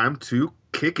it's time to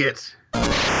kick it.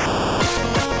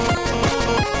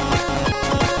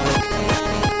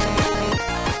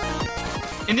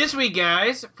 And this week,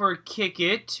 guys, for Kick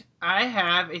It, I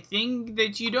have a thing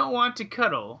that you don't want to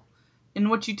cuddle. And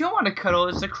what you don't want to cuddle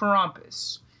is the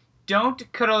Krampus.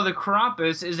 Don't Cuddle the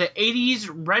Krampus is an 80s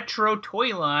retro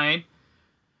toy line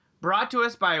brought to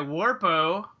us by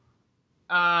Warpo.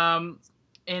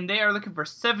 And they are looking for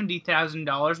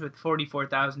 $70,000 with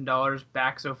 $44,000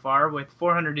 back so far with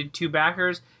 402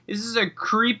 backers. This is a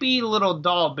creepy little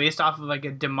doll based off of like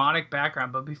a demonic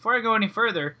background. But before I go any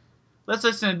further, let's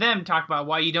listen to them talk about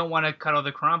why you don't want to cuddle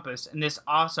the Krampus in this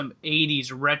awesome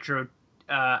 80s retro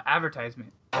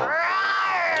advertisement.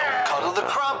 Don't cuddle the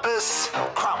Krampus.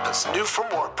 Krampus, new from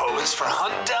Warpo, is for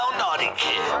hunt down naughty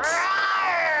kids.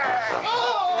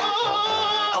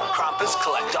 Help Krampus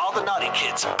collect all the naughty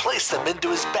kids and place them into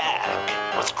his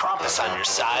bag. With Krampus on your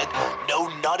side, no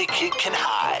naughty kid can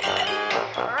hide.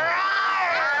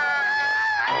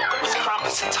 With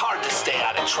Krampus, it's hard to stay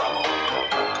out of trouble.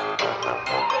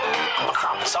 But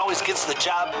Krampus always gets the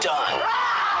job done.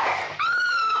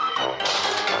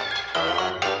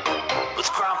 With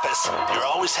Krampus, you're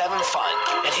always having fun,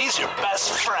 and he's your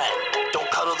best friend. Don't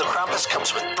Cuddle the Krampus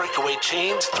comes with breakaway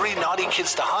chains, 3 naughty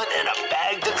kids to hunt, and a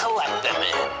bag to collect them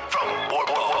in. From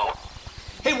Warpo.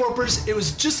 Hey Warpers, it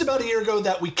was just about a year ago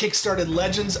that we kickstarted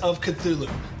Legends of Cthulhu,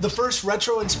 the first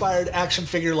retro-inspired action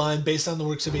figure line based on the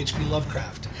works of H.P.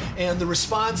 Lovecraft. And the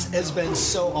response has been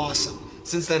so awesome.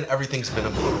 Since then, everything's been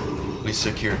a blur. We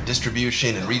secured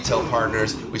distribution and retail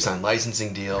partners, we signed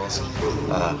licensing deals,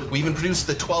 we even produced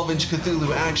the 12-inch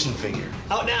Cthulhu action figure.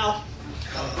 Out now!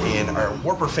 And our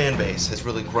Warper fan base has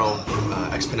really grown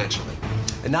exponentially.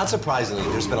 And not surprisingly,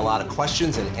 there's been a lot of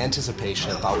questions and anticipation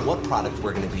about what product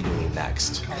we're going to be doing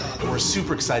next. And we're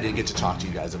super excited to get to talk to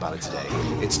you guys about it today.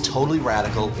 It's totally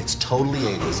radical, it's totally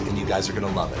 80s, and you guys are going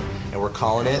to love it. And we're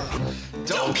calling it...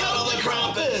 Don't Cuddle the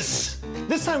Krampus!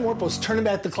 This time Warpo's turning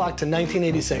back the clock to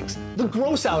 1986, the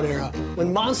gross out era,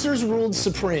 when monsters ruled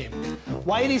supreme.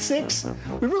 Why 86?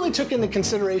 We really took into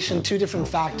consideration 2 different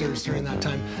factors during that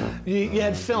time. You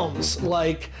had films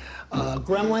like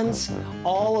Gremlins,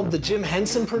 all of the Jim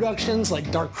Henson productions like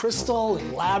Dark Crystal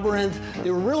and Labyrinth.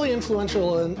 They were really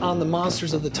influential on the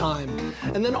monsters of the time.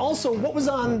 And then also what was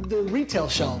on the retail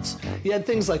shelves. You had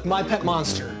things like My Pet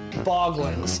Monster,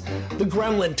 Boglins, the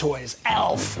Gremlin toys,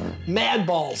 Elf,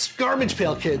 Madballs, Garbage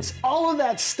Pail Kids, all of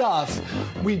that stuff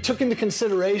we took into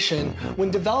consideration when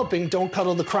developing Don't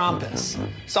Cuddle the Krampus.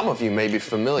 Some of you may be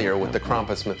familiar with the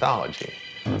Krampus mythology.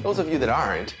 Those of you that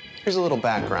aren't, here's a little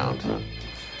background.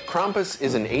 Krampus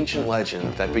is an ancient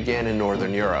legend that began in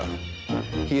Northern Europe.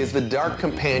 He is the dark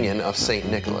companion of Saint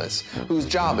Nicholas, whose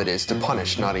job it is to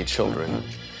punish naughty children.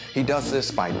 He does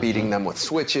this by beating them with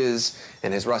switches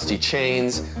and his rusty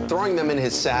chains, throwing them in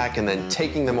his sack, and then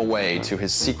taking them away to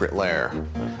his secret lair.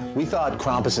 We thought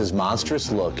Krampus's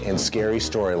monstrous look and scary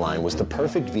storyline was the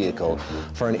perfect vehicle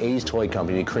for an 80s toy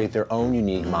company to create their own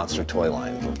unique monster toy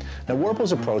line. Now,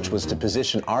 Warpo's approach was to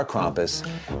position our Krampus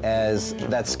as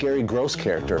that scary, gross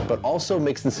character, but also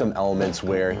mix in some elements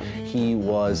where he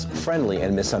was friendly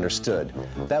and misunderstood.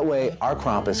 That way, our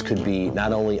Krampus could be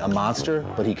not only a monster,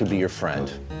 but he could be your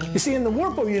friend. You see, in the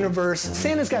Warpo universe,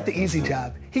 Santa's got the easy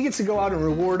job. He gets to go out and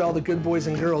reward all the good boys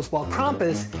and girls, while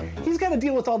Krampus, he's got to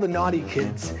deal with all the naughty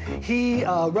kids. He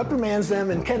reprimands them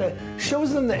and kind of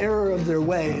shows them the error of their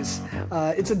ways.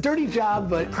 It's a dirty job,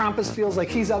 but Krampus feels like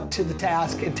he's up to the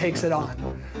task and takes it on.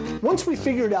 Once we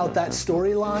figured out that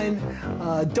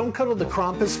storyline, Don't Cuddle the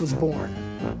Krampus was born.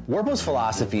 Warpo's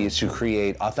philosophy is to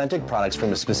create authentic products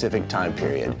from a specific time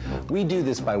period. We do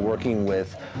this by working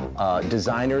with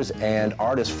designers and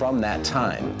artists from that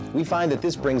time. We find that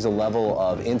this brings a level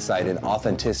of insight and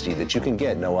authenticity that you can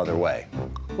get no other way.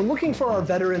 When looking for our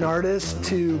veteran artists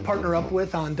to partner up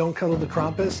with on Don't Cuddle the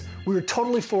Krampus, we were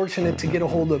totally fortunate to get a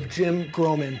hold of Jim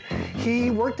Groman.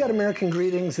 He worked at American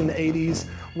Greetings in the 80s,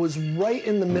 was right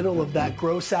in the middle of that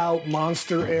gross out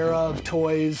monster era of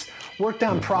toys, worked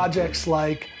on projects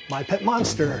like My Pet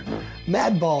Monster,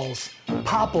 Madballs,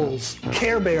 Popples,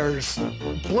 Care Bears,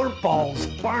 Blurp Balls,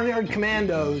 Barnyard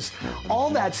Commandos. All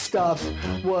that stuff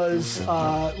was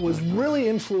really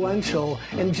influential,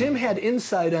 and Jim had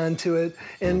insight onto it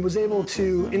and was able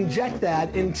to inject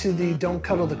that into the Don't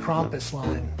Cuddle the Krampus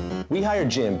line. We hired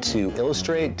Jim to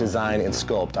illustrate, design, and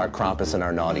sculpt our Krampus and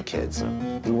our Naughty Kids.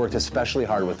 We worked especially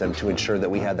hard with them to ensure that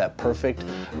we had that perfect,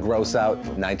 gross-out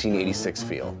 1986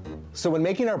 feel. So when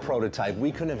making our prototype,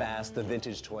 we couldn't have asked the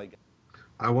vintage toy guy.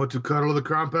 I want to cuddle the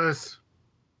Krampus.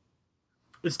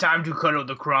 It's time to cuddle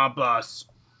the Krampus.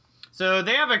 So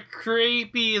they have a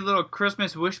creepy little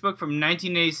Christmas wish book from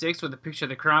 1986 with a picture of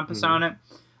the Krampus on it.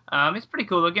 It's pretty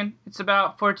cool looking. It's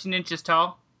about 14 inches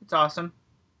tall. It's awesome.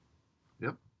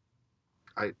 Yep.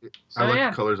 I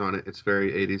like the colors on it. It's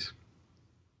very 80s.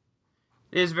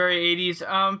 It is very 80s.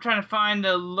 I'm trying to find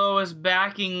the lowest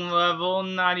backing level,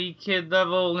 Naughty Kid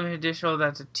level, limited edition.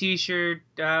 That's a t-shirt.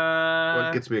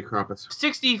 What gets me a Krampus?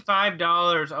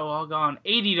 $65. Oh, all gone.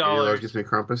 $80. $80 gets me a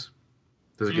Krampus?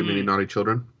 Does it give me any naughty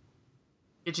children?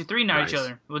 Get you 3 naughty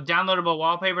children with downloadable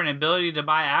wallpaper and ability to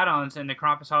buy add-ons in the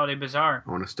Krampus Holiday Bazaar.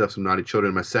 I want to stuff some naughty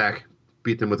children in my sack.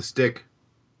 Beat them with a stick.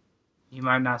 You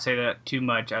might not say that too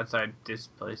much outside this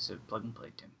place of Plug and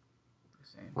Play, Tim.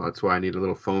 Well, that's why I need a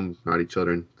little foam naughty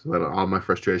children to let out all my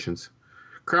frustrations.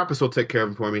 Krampus will take care of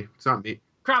them for me. It's not me.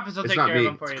 Krampus will take care of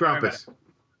them for you. It's Krampus.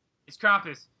 It's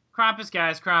Krampus. Krampus,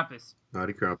 guys. Krampus.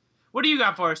 Naughty Krampus. What do you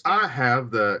got for us, Tim? I have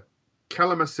the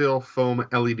Kalamazoo foam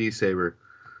LED saber.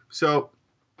 So,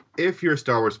 if you're a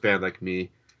Star Wars fan like me,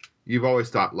 you've always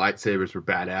thought lightsabers were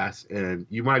badass, and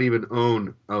you might even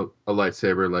own a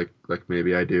lightsaber like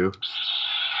maybe I do.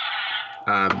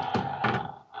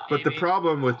 But the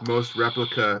problem with most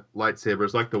replica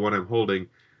lightsabers, like the one I'm holding,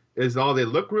 is they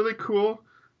look really cool.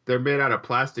 They're made out of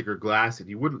plastic or glass, and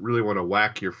you wouldn't really want to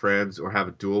whack your friends or have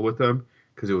a duel with them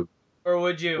because it would. Or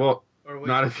would you? Well,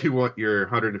 not if you want your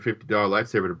 $150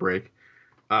 lightsaber to break.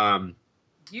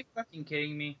 You fucking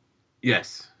kidding me?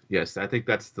 Yes. I think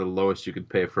that's the lowest you could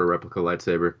pay for a replica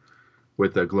lightsaber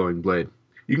with a glowing blade.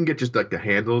 You can get just like the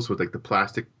handles with like the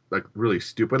plastic, like really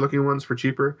stupid looking ones for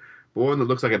cheaper. But one that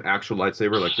looks like an actual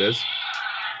lightsaber like this,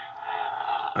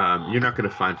 you're not going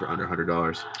to find for under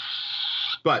 $100.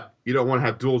 But you don't want to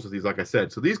have duels with these, like I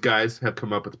said. So these guys have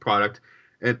come up with the product,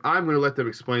 and I'm going to let them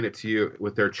explain it to you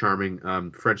with their charming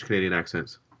French-Canadian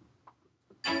accents.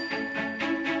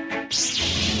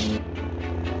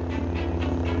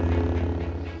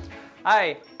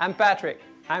 Hi, I'm Patrick.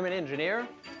 I'm an engineer,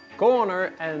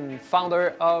 co-owner and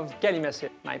founder of Kalimazoo.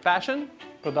 My passion,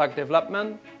 product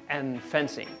development and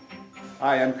fencing.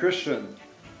 Hi, I'm Christian,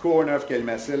 co-owner of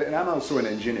Kalimazoo, and I'm also an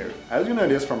engineer. As you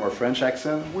notice from our French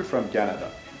accent, we're from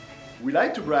Canada. We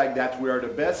like to brag that we are the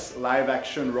best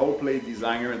live-action role-play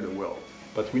designer in the world.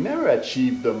 But we never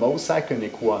achieved the most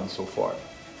iconic one so far.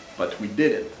 But we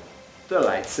did it. The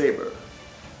lightsaber.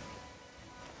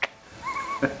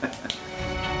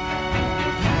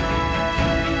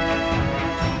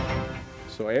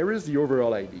 So here is the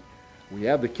overall idea. We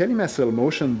have the Kalimazoo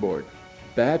motion board,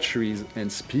 batteries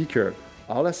and speaker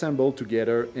all assembled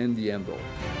together in the handle.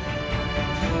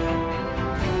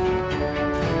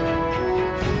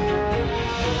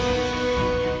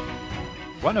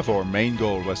 One of our main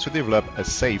goals was to develop a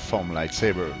safe foam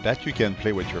lightsaber that you can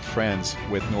play with your friends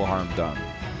with no harm done.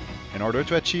 In order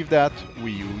to achieve that,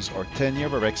 we use our 10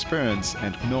 years of experience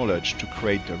and knowledge to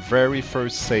create the very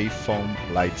first safe foam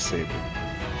lightsaber.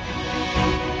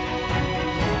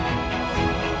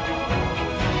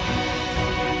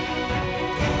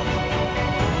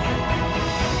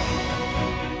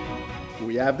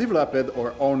 We have developed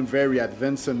our own very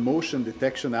advanced motion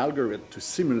detection algorithm to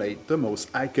simulate the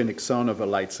most iconic sound of a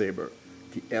lightsaber,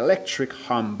 the electric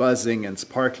hum, buzzing, and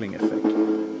sparkling effect.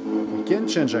 We can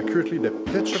change accurately the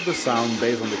pitch of the sound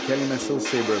based on the Kalimazoo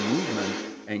saber movement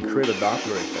and create a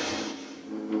Doppler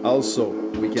effect. Also,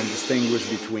 we can distinguish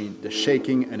between the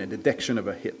shaking and the detection of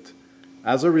a hit.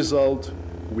 As a result,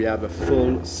 we have a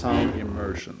full sound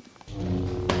immersion.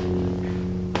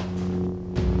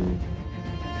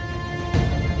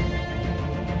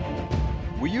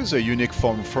 We use a unique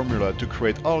foam formula to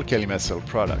create all Kalimazoo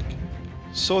products.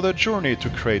 So the journey to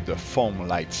create the foam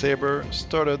lightsaber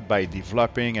started by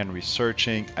developing and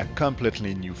researching a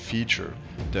completely new feature,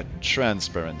 the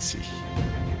transparency.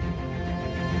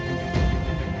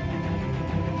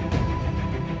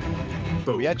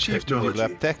 We achieved to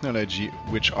develop technology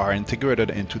which are integrated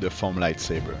into the foam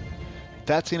lightsaber.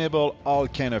 That enable all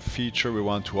kind of feature we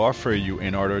want to offer you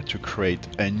in order to create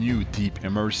a new deep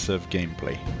immersive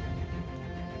gameplay.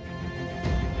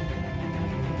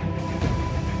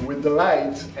 With the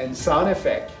light and sound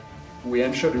effect we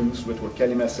introduced with our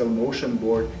Kalimazoo motion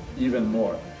board even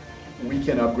more. We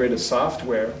can upgrade the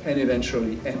software and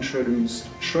eventually introduce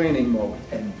training mode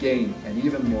and game and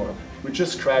even more. We're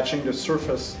just scratching the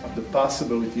surface of the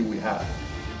possibility we have.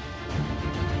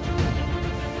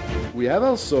 We have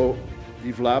also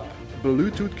developed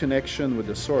Bluetooth connection with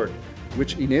the sword,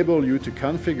 which enable you to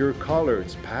configure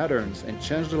colors, patterns, and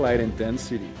change the light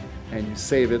intensity, and you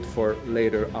save it for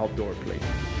later outdoor play.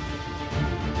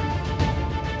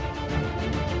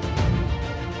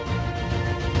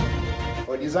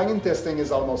 Our design and testing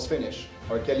is almost finished.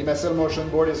 Our Calimacel motion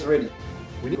board is ready.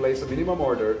 We need to place a minimum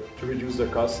order to reduce the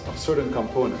cost of certain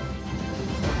components.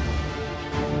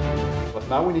 But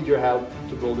now we need your help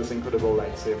to build this incredible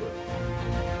lightsaber.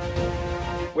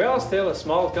 We are still a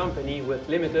small company with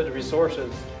limited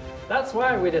resources. That's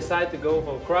why we decided to go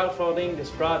for crowdfunding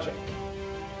this project.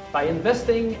 By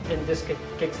investing in this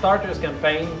Kickstarter's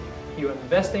campaign, you're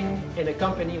investing in a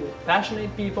company with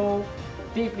passionate people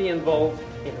deeply involved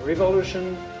in the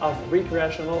revolution of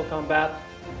recreational combat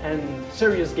and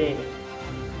serious gaming.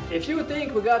 If you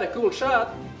think we got a cool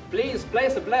shot, please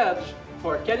place a pledge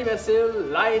for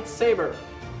Calimacel Lightsaber.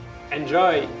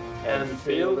 Enjoy and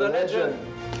feel the legend.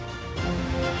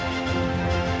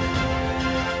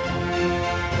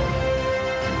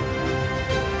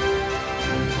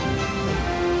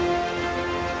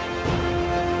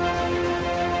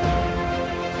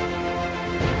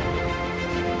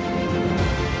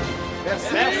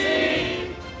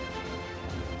 Merci.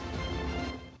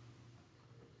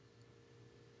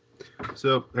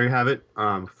 So there you have it.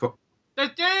 The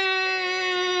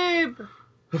tape!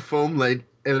 The foam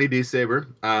LED saber.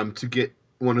 To get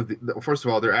one of the first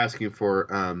of all, they're asking for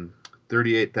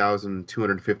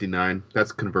 38,259.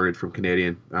 That's converted from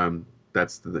Canadian.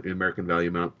 That's the American value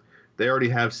amount. They already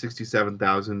have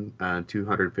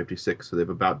 67,256, so they've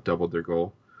about doubled their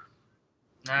goal.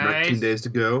 Nice. 19 days to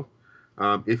go.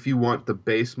 If you want the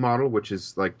base model, which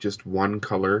is like just one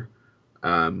color,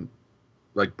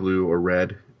 like blue or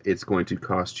red, it's going to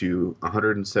cost you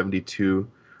 172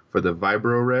 for the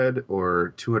Vibro red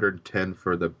or 210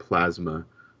 for the plasma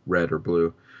red or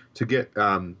blue. To get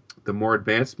the more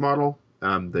advanced model,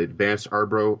 the advanced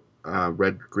Arbro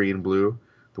red, green, blue,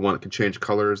 the one that can change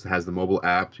colors, that has the mobile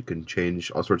app, you can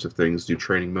change all sorts of things, do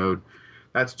training mode,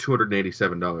 that's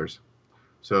 $287.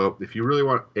 So if you really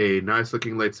want a nice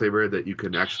looking lightsaber that you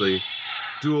can actually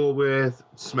duel with,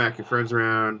 smack your friends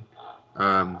around,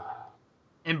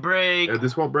 and break.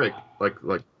 This won't break. Like.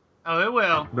 Oh, it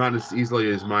will. Not as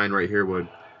easily as mine right here would.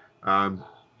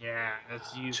 Yeah,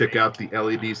 that's you. Check out the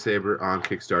LED saber on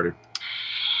Kickstarter.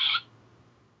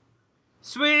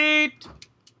 Sweet.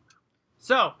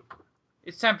 So,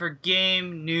 it's time for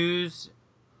game news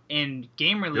and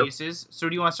game releases. Yep. So,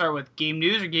 do you want to start with game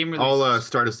news or game releases? I'll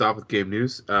start us off with game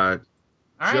news.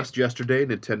 Just yesterday,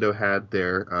 Nintendo had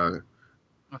their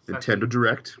Nintendo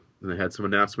Direct, and they had some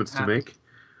announcements to make.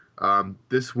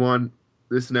 This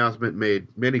announcement made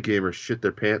many gamers shit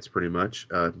their pants pretty much.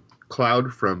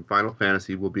 Cloud from Final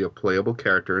Fantasy will be a playable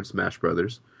character in Smash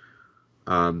Brothers.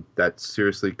 That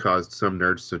seriously caused some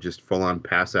nerds to just full on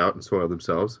pass out and soil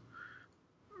themselves.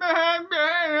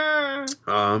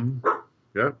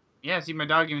 Yep. Yeah, see, my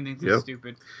dog even thinks it's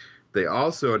stupid. They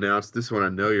also announced, this one I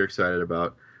know you're excited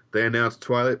about, they announced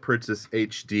Twilight Princess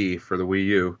HD for the Wii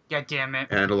U. God damn it.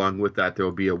 And along with that, there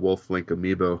will be a Wolf Link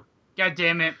amiibo. God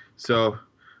damn it. So,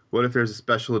 what if there's a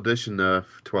special edition of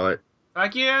Twilight?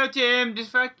 Fuck you, Tim.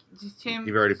 Just Tim.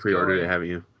 You've already pre-ordered it, haven't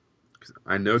you? 'Cause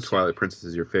I know Twilight Princess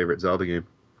is your favorite Zelda game.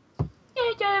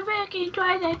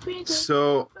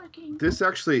 So, this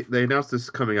actually, they announced this is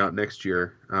coming out next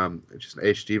year. It's just an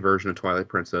HD version of Twilight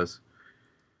Princess.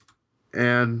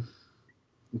 And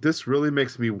this really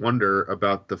makes me wonder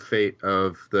about the fate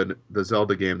of the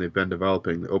Zelda game they've been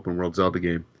developing, the open world Zelda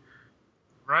game.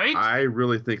 Right? I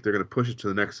really think they're going to push it to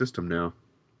the next system now.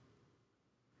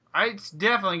 It's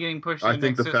definitely getting pushed to the next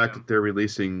system. I think the fact that they're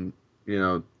releasing,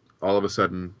 all of a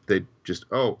sudden, they just,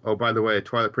 oh, by the way,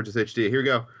 Twilight Princess HD, here we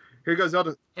go. Here goes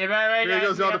Zelda. Hey, by the way, here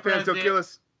goes Zelda fans, don't kill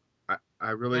us.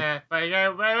 I really... Yeah, by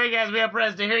the way, guys, we have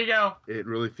President. Here you go. It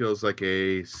really feels like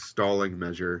a stalling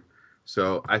measure.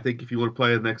 So I think if you want to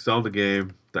play the next Zelda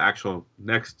game, the actual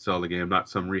next Zelda game, not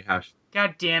some rehash.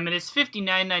 God damn it, it's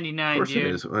 $59.99, dude. Of course it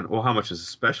is. Well, how much is a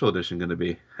special edition going to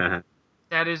be?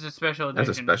 That is a special edition.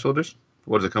 That's a special edition?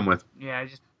 What does it come with? Yeah,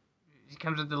 it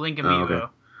comes with the Link amiibo. Oh, okay.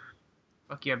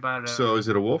 Fuck yeah, about it. So is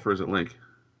it a wolf or is it Link?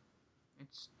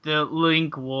 It's the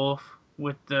Link wolf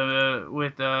with the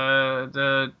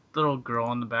little girl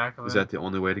on the back of it. Is that the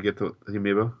only way to get the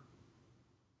amiibo?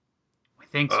 I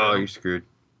think so. Oh, you're screwed.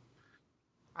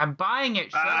 I'm buying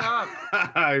it. Shut up.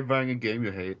 I'm buying a game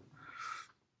you hate.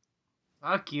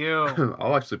 Fuck you.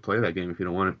 I'll actually play that game if you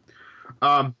don't want it.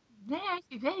 Yeah, I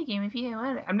actually play the game if you don't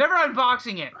want it. I'm never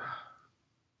unboxing it.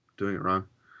 Doing it wrong.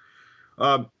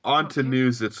 On to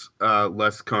news that's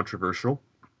less controversial.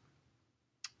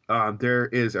 There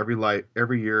is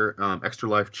every year Extra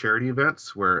Life charity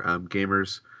events where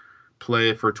gamers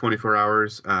play for 24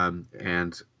 hours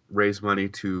and raise money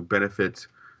to benefit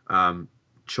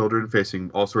children facing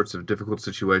all sorts of difficult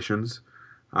situations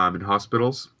in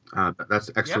hospitals.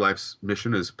 That's Extra Life's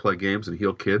mission, is play games and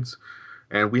heal kids.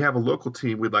 And we have a local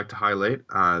team we'd like to highlight.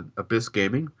 Abyss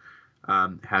Gaming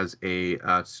has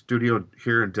a studio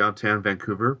here in downtown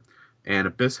Vancouver, and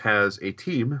Abyss has a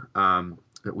team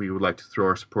that we would like to throw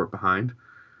our support behind.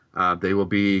 They will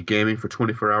be gaming for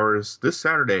 24 hours this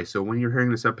Saturday. So when you're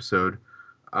hearing this episode,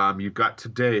 you've got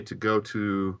today to go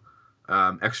to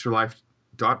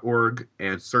extralife.org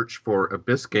and search for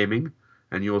Abyss Gaming,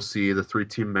 and you will see the 3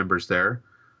 team members there.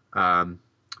 So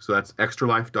that's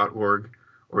extralife.org,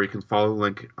 or you can follow the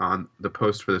link on the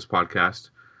post for this podcast.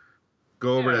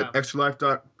 Go over to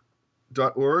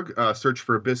extralife.org, search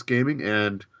for Abyss Gaming,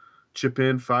 and chip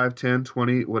in 5, 10,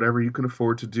 20, whatever you can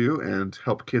afford to do, and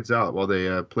help kids out while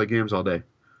they play games all day.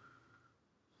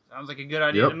 Sounds like a good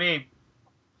idea to me.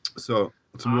 So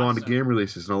let's move on to game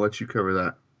releases, and I'll let you cover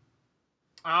that.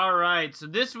 All right. So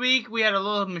this week we had a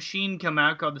little machine come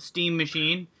out called the Steam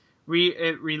Machine.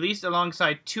 It released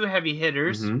alongside 2 heavy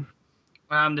hitters.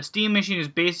 Mm-hmm. The Steam Machine is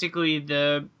basically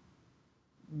the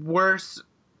worst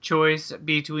choice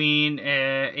between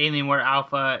Alienware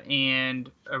Alpha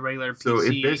and a regular PC. So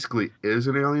it basically is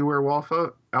an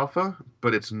Alienware Alpha,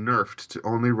 but it's nerfed to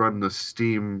only run the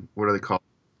Steam. What are they called?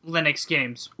 Linux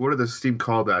games. What are the Steam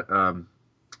called that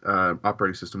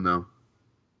operating system though?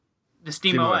 The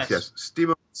Steam OS. Yes, Steam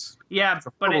OS. Yeah,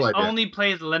 but it idea. only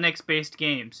plays Linux-based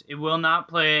games. It will not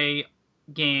play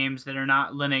games that are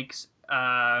not Linux.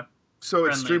 So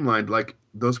it's friendly. streamlined. Like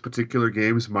those particular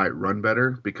games might run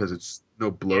better because it's no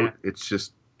bloat. Yeah. It's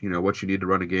just what you need to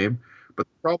run a game. But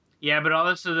the problem, but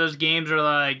also those games are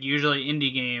like usually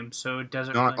indie games, so it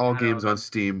doesn't. not really all matter games on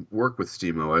Steam work with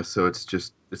Steam OS, so it's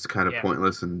kind of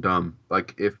pointless and dumb.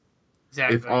 Like if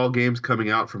all games coming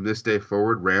out from this day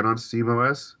forward ran on Steam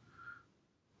OS,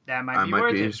 that I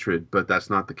might be interested, but that's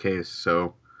not the case.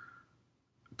 So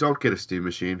don't get a Steam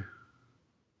Machine.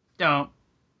 Don't.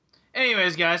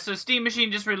 Anyways, guys, so Steam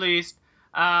Machine just released.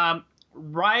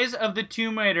 Rise of the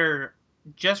Tomb Raider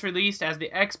just released as the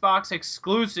Xbox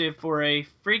exclusive for a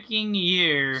freaking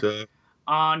year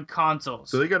on consoles.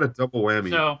 So they got a double whammy.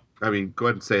 So, I mean, go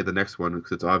ahead and say the next one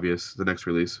because it's obvious. The next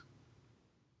release.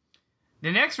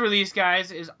 The next release,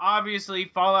 guys, is obviously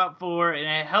Fallout 4, and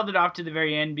I held it off to the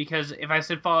very end because if I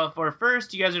said Fallout 4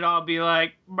 first, you guys would all be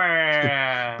like,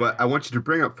 "Bah." But I want you to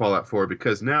bring up Fallout 4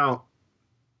 because now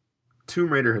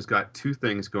Tomb Raider has got 2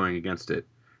 things going against it.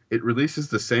 It releases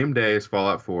the same day as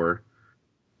Fallout 4,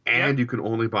 and you can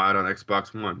only buy it on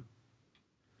Xbox One.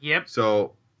 Yep.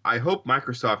 So I hope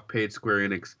Microsoft paid Square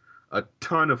Enix a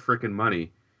ton of freaking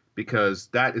money because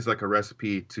that is like a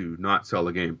recipe to not sell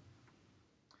a game.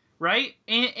 Right?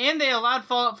 And they allowed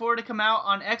Fallout 4 to come out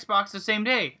on Xbox the same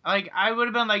day. Like, I would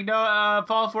have been like, no,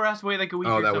 Fallout 4 has to wait like a week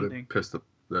or something. Oh, that would have pissed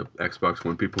the Xbox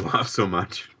One people off so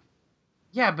much.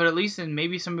 Yeah, but at least then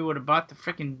maybe somebody would have bought the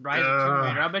freaking Rise of Tomb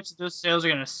Raider. I bet you those sales are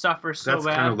going to suffer so bad.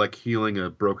 That's kind of like healing a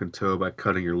broken toe by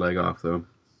cutting your leg off, though.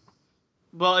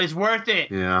 Well, it's worth it.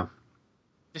 Yeah.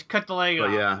 Just cut the leg off.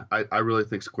 But yeah, I really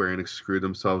think Square Enix screwed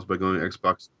themselves by going to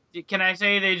Xbox. Can I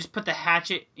say they just put the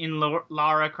hatchet in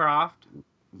Lara Croft?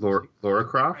 Laura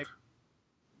Croft?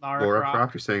 Lara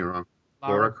Croft? You're saying it wrong.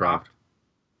 Lara Croft.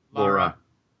 Lara.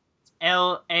 It's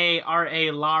Lara.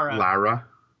 Lara.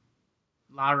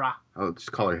 Lara. I'll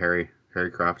just call her Harry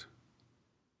Croft.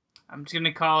 I'm just going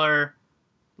to call her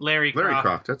Larry Croft. Larry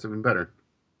Croft. That's even better.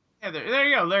 Yeah, there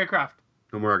you go. Larry Croft.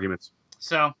 No more arguments.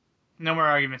 So, no more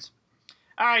arguments.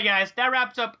 All right, guys. That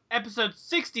wraps up episode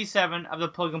 67 of the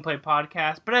Plug and Play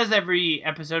podcast. But as every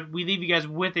episode, we leave you guys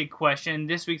with a question.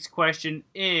 This week's question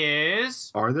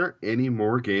is... Are there any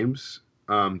more games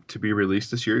to be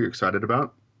released this year you're excited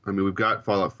about? I mean, we've got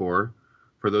Fallout 4.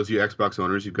 For those of you Xbox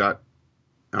owners, you've got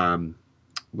Tomb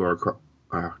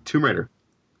Raider.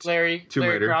 Larry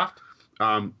Raider. Croft.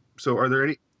 So are there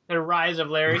any... The Rise of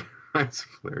Larry. Rise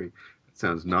of Larry. That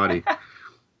sounds naughty.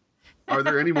 Are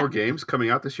there any more games coming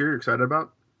out this year you're excited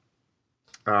about?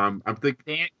 I'm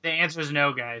thinking... The answer is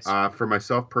no, guys. For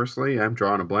myself, personally, I'm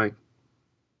drawing a blank.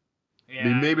 Yeah, I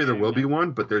mean, maybe there will be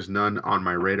one, but there's none on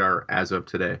my radar as of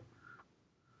today.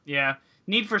 Yeah.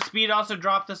 Need for Speed also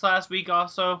dropped this last week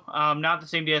also. Not the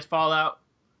same day as Fallout,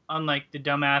 unlike the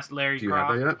dumbass Larry Do you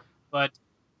Croft. have that yet? But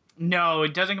no,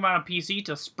 it doesn't come out on PC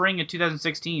till spring of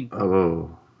 2016.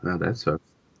 Oh, no, that sucks.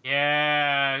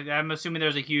 Yeah, I'm assuming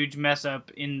there's a huge mess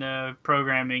up in the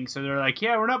programming. So they're like,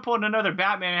 yeah, we're not pulling another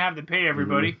Batman and have to pay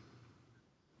everybody. Mm-hmm.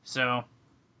 So,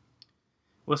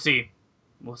 we'll see.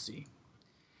 We'll see.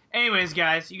 Anyways,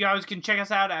 guys, you guys can check us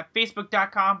out at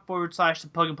facebook.com/the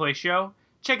Plug and Play Show.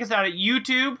 Check us out at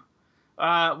YouTube.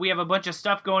 We have a bunch of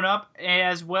stuff going up,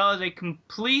 as well as a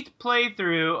complete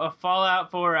playthrough of Fallout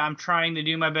 4. I'm trying to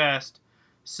do my best.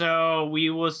 So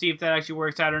we will see if that actually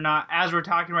works out or not. As we're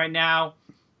talking right now,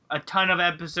 a ton of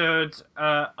episodes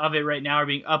of it right now are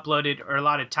being uploaded, or a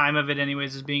lot of time of it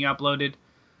anyways is being uploaded.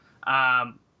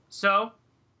 So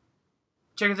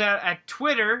check us out at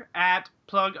Twitter at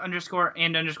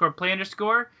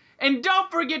plug_and_play_. And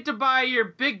don't forget to buy your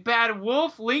Big Bad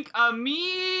Wolf Link amiibo.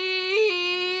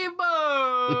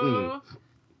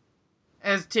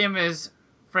 As Tim is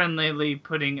friendlily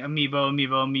putting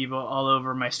amiibo all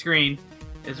over my screen.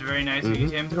 It's very nice of you,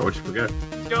 Tim. Don't you forget.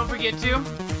 Don't forget to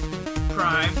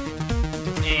prime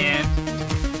and